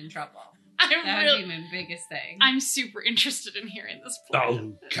Rhiannon in trouble. That would be my biggest thing. I'm super interested in hearing this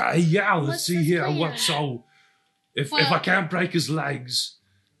plan. Okay, yeah, let's What's see the here. plan? If Well- I can't break his legs,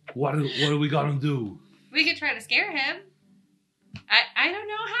 what are we gonna do? We could try to scare him. I don't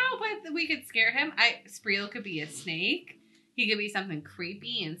know how, but we could scare him. Spreel could be a snake. He could be something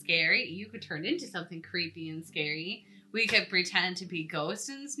creepy and scary. You could turn into something creepy and scary. We could pretend to be ghosts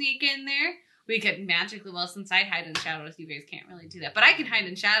and sneak in there. We could magically, well, since I hide in shadows, you guys can't really do that. But I can hide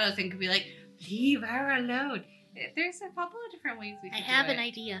in shadows and could be like, leave her alone. There's a couple of different ways we I could have do an it.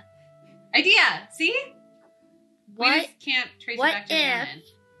 idea. Idea! See? We What just can't trace what it back to if- Rhiannon.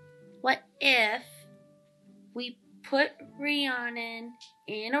 What if we put Rhiannon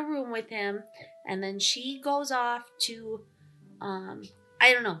in a room with him, and then she goes off to,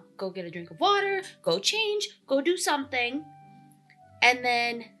 I don't know, go get a drink of water, go change, go do something, and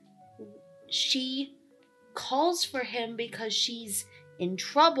then she calls for him because she's in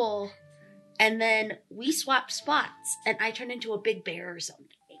trouble, and then we swap spots, and I turn into a big bear or something.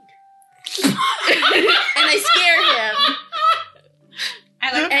 And I scare him.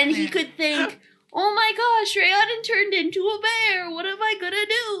 I like that And he plan. could think, oh my gosh, Rhiannon turned into a bear. What am I going to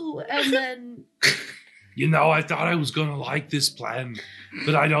do? And then, I thought I was gonna like this plan,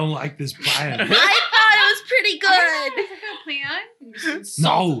 but I don't like this plan. I thought it was pretty I good. think that's a good plan.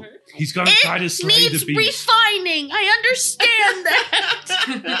 No, he's gonna try to It slay needs the beast. refining. I understand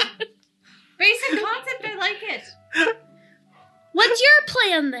that. Basic concept, I like it. What's your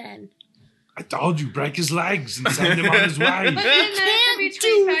plan then? I told you, break his legs and send him on his way. But then that could be can't traced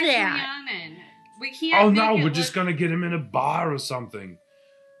do back to that. Rhiannon. We can't. Oh make no, it we're look- just gonna get him in a bar or something.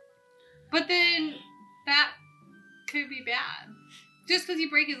 But then that could be bad. Just because you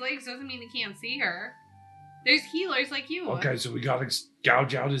break his legs doesn't mean he can't see her. There's healers like you. Okay, so we gotta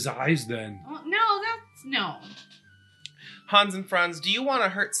gouge out his eyes then. Well, no, that's no. Hans and Franz, do you want to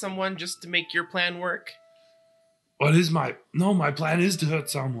hurt someone just to make your plan work? My plan is to hurt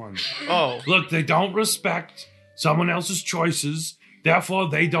someone. Oh. Look, they don't respect someone else's choices, therefore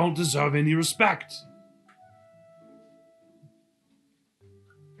they don't deserve any respect.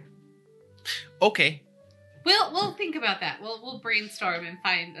 Okay. We'll think about that. We'll brainstorm and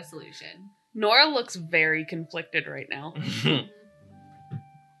find a solution. Nora looks very conflicted right now.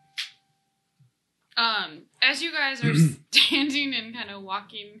 As you guys are standing and kind of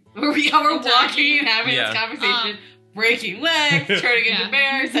walking, We're walking and having Yeah. this conversation, breaking legs, turning into Yeah.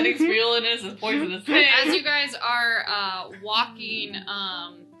 bears, setting Spreel in as poisonous thing. as you guys are walking,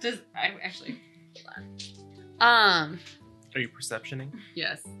 Actually, Are you perceptioning?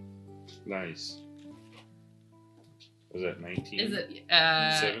 yes. Nice. Was that 19? Is it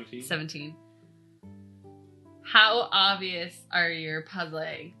 17? 17. How obvious are your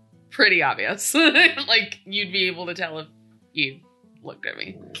puzzling? Pretty obvious. Like, you'd be able to tell if you looked at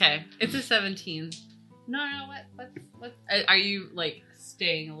me. Okay, it's a 17. No, what? Are you like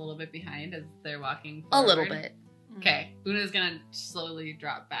staying a little bit behind as they're walking? A little forward? bit. Okay, Una's gonna slowly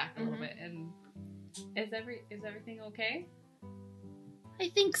drop back a little bit, and Is everything okay? I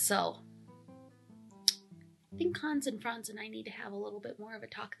think so. I think Hans and Franz and I need to have a little bit more of a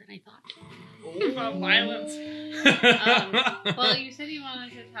talk than I thought. About violence. Well, you said you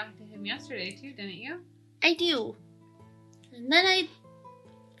wanted to talk to him yesterday too, didn't you? I do. And then I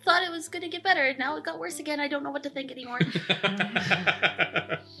thought it was going to get better, and now it got worse again. I don't know what to think anymore.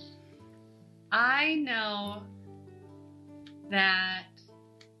 I know that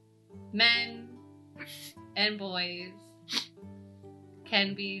men and boys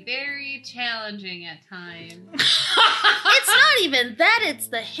can be very challenging at times. It's not even that, it's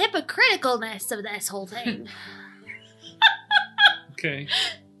the hypocriticalness of this whole thing. Okay.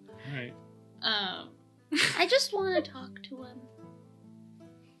 All right. I just want to talk to him.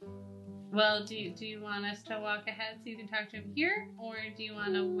 Well, do you want us to walk ahead so you can talk to him here, or do you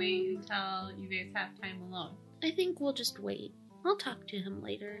want to wait until you guys have time alone? I think we'll just wait. I'll talk to him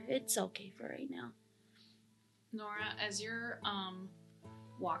later. It's okay for right now. Nora, as you're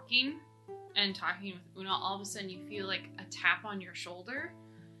walking and talking with Una, all of a sudden you feel like a tap on your shoulder,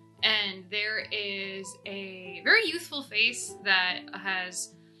 and there is a very youthful face that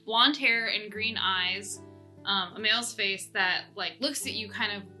has blonde hair and green eyes, a male's face that like looks at you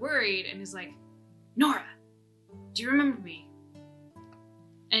kind of worried and is like, Nora, do you remember me?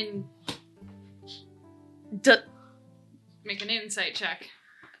 And make an insight check.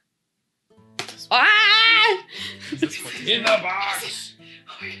 Ah! In the box.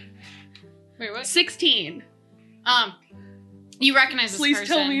 Wait, what? 16. You recognize this Please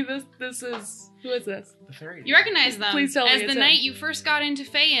person. tell me this is... Who is this? The fairy. You recognize them. Please tell me as it's the him. night you first got into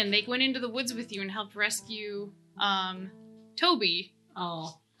Feyen, they went into the woods with you and helped rescue Toby.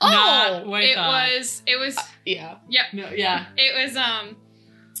 Oh. Oh! Not with It us. was Yeah. yep. No, yeah. It was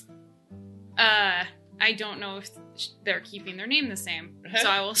I don't know if they're keeping their name the same. So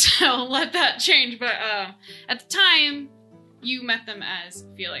I will let that change, but at the time you met them as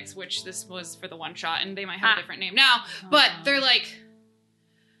Felix, which this was for the one shot, and they might have a different name now, but they're like,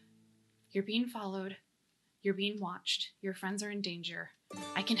 you're being followed, you're being watched, your friends are in danger.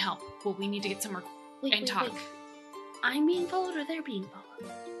 I can help, but we need to get somewhere and talk. Wait. I'm being followed or they're being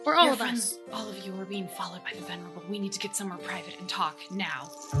followed? Or all Your of friends, us? all of you are being followed by the Venerable. We need to get somewhere private and talk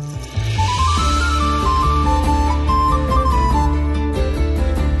now.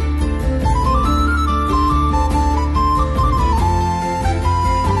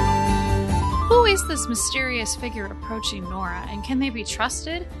 Who is this mysterious figure approaching Nora, and can they be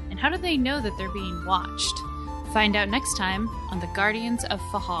trusted? And how do they know that they're being watched? Find out next time on The Guardians of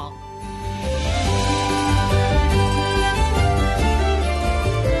Fehal.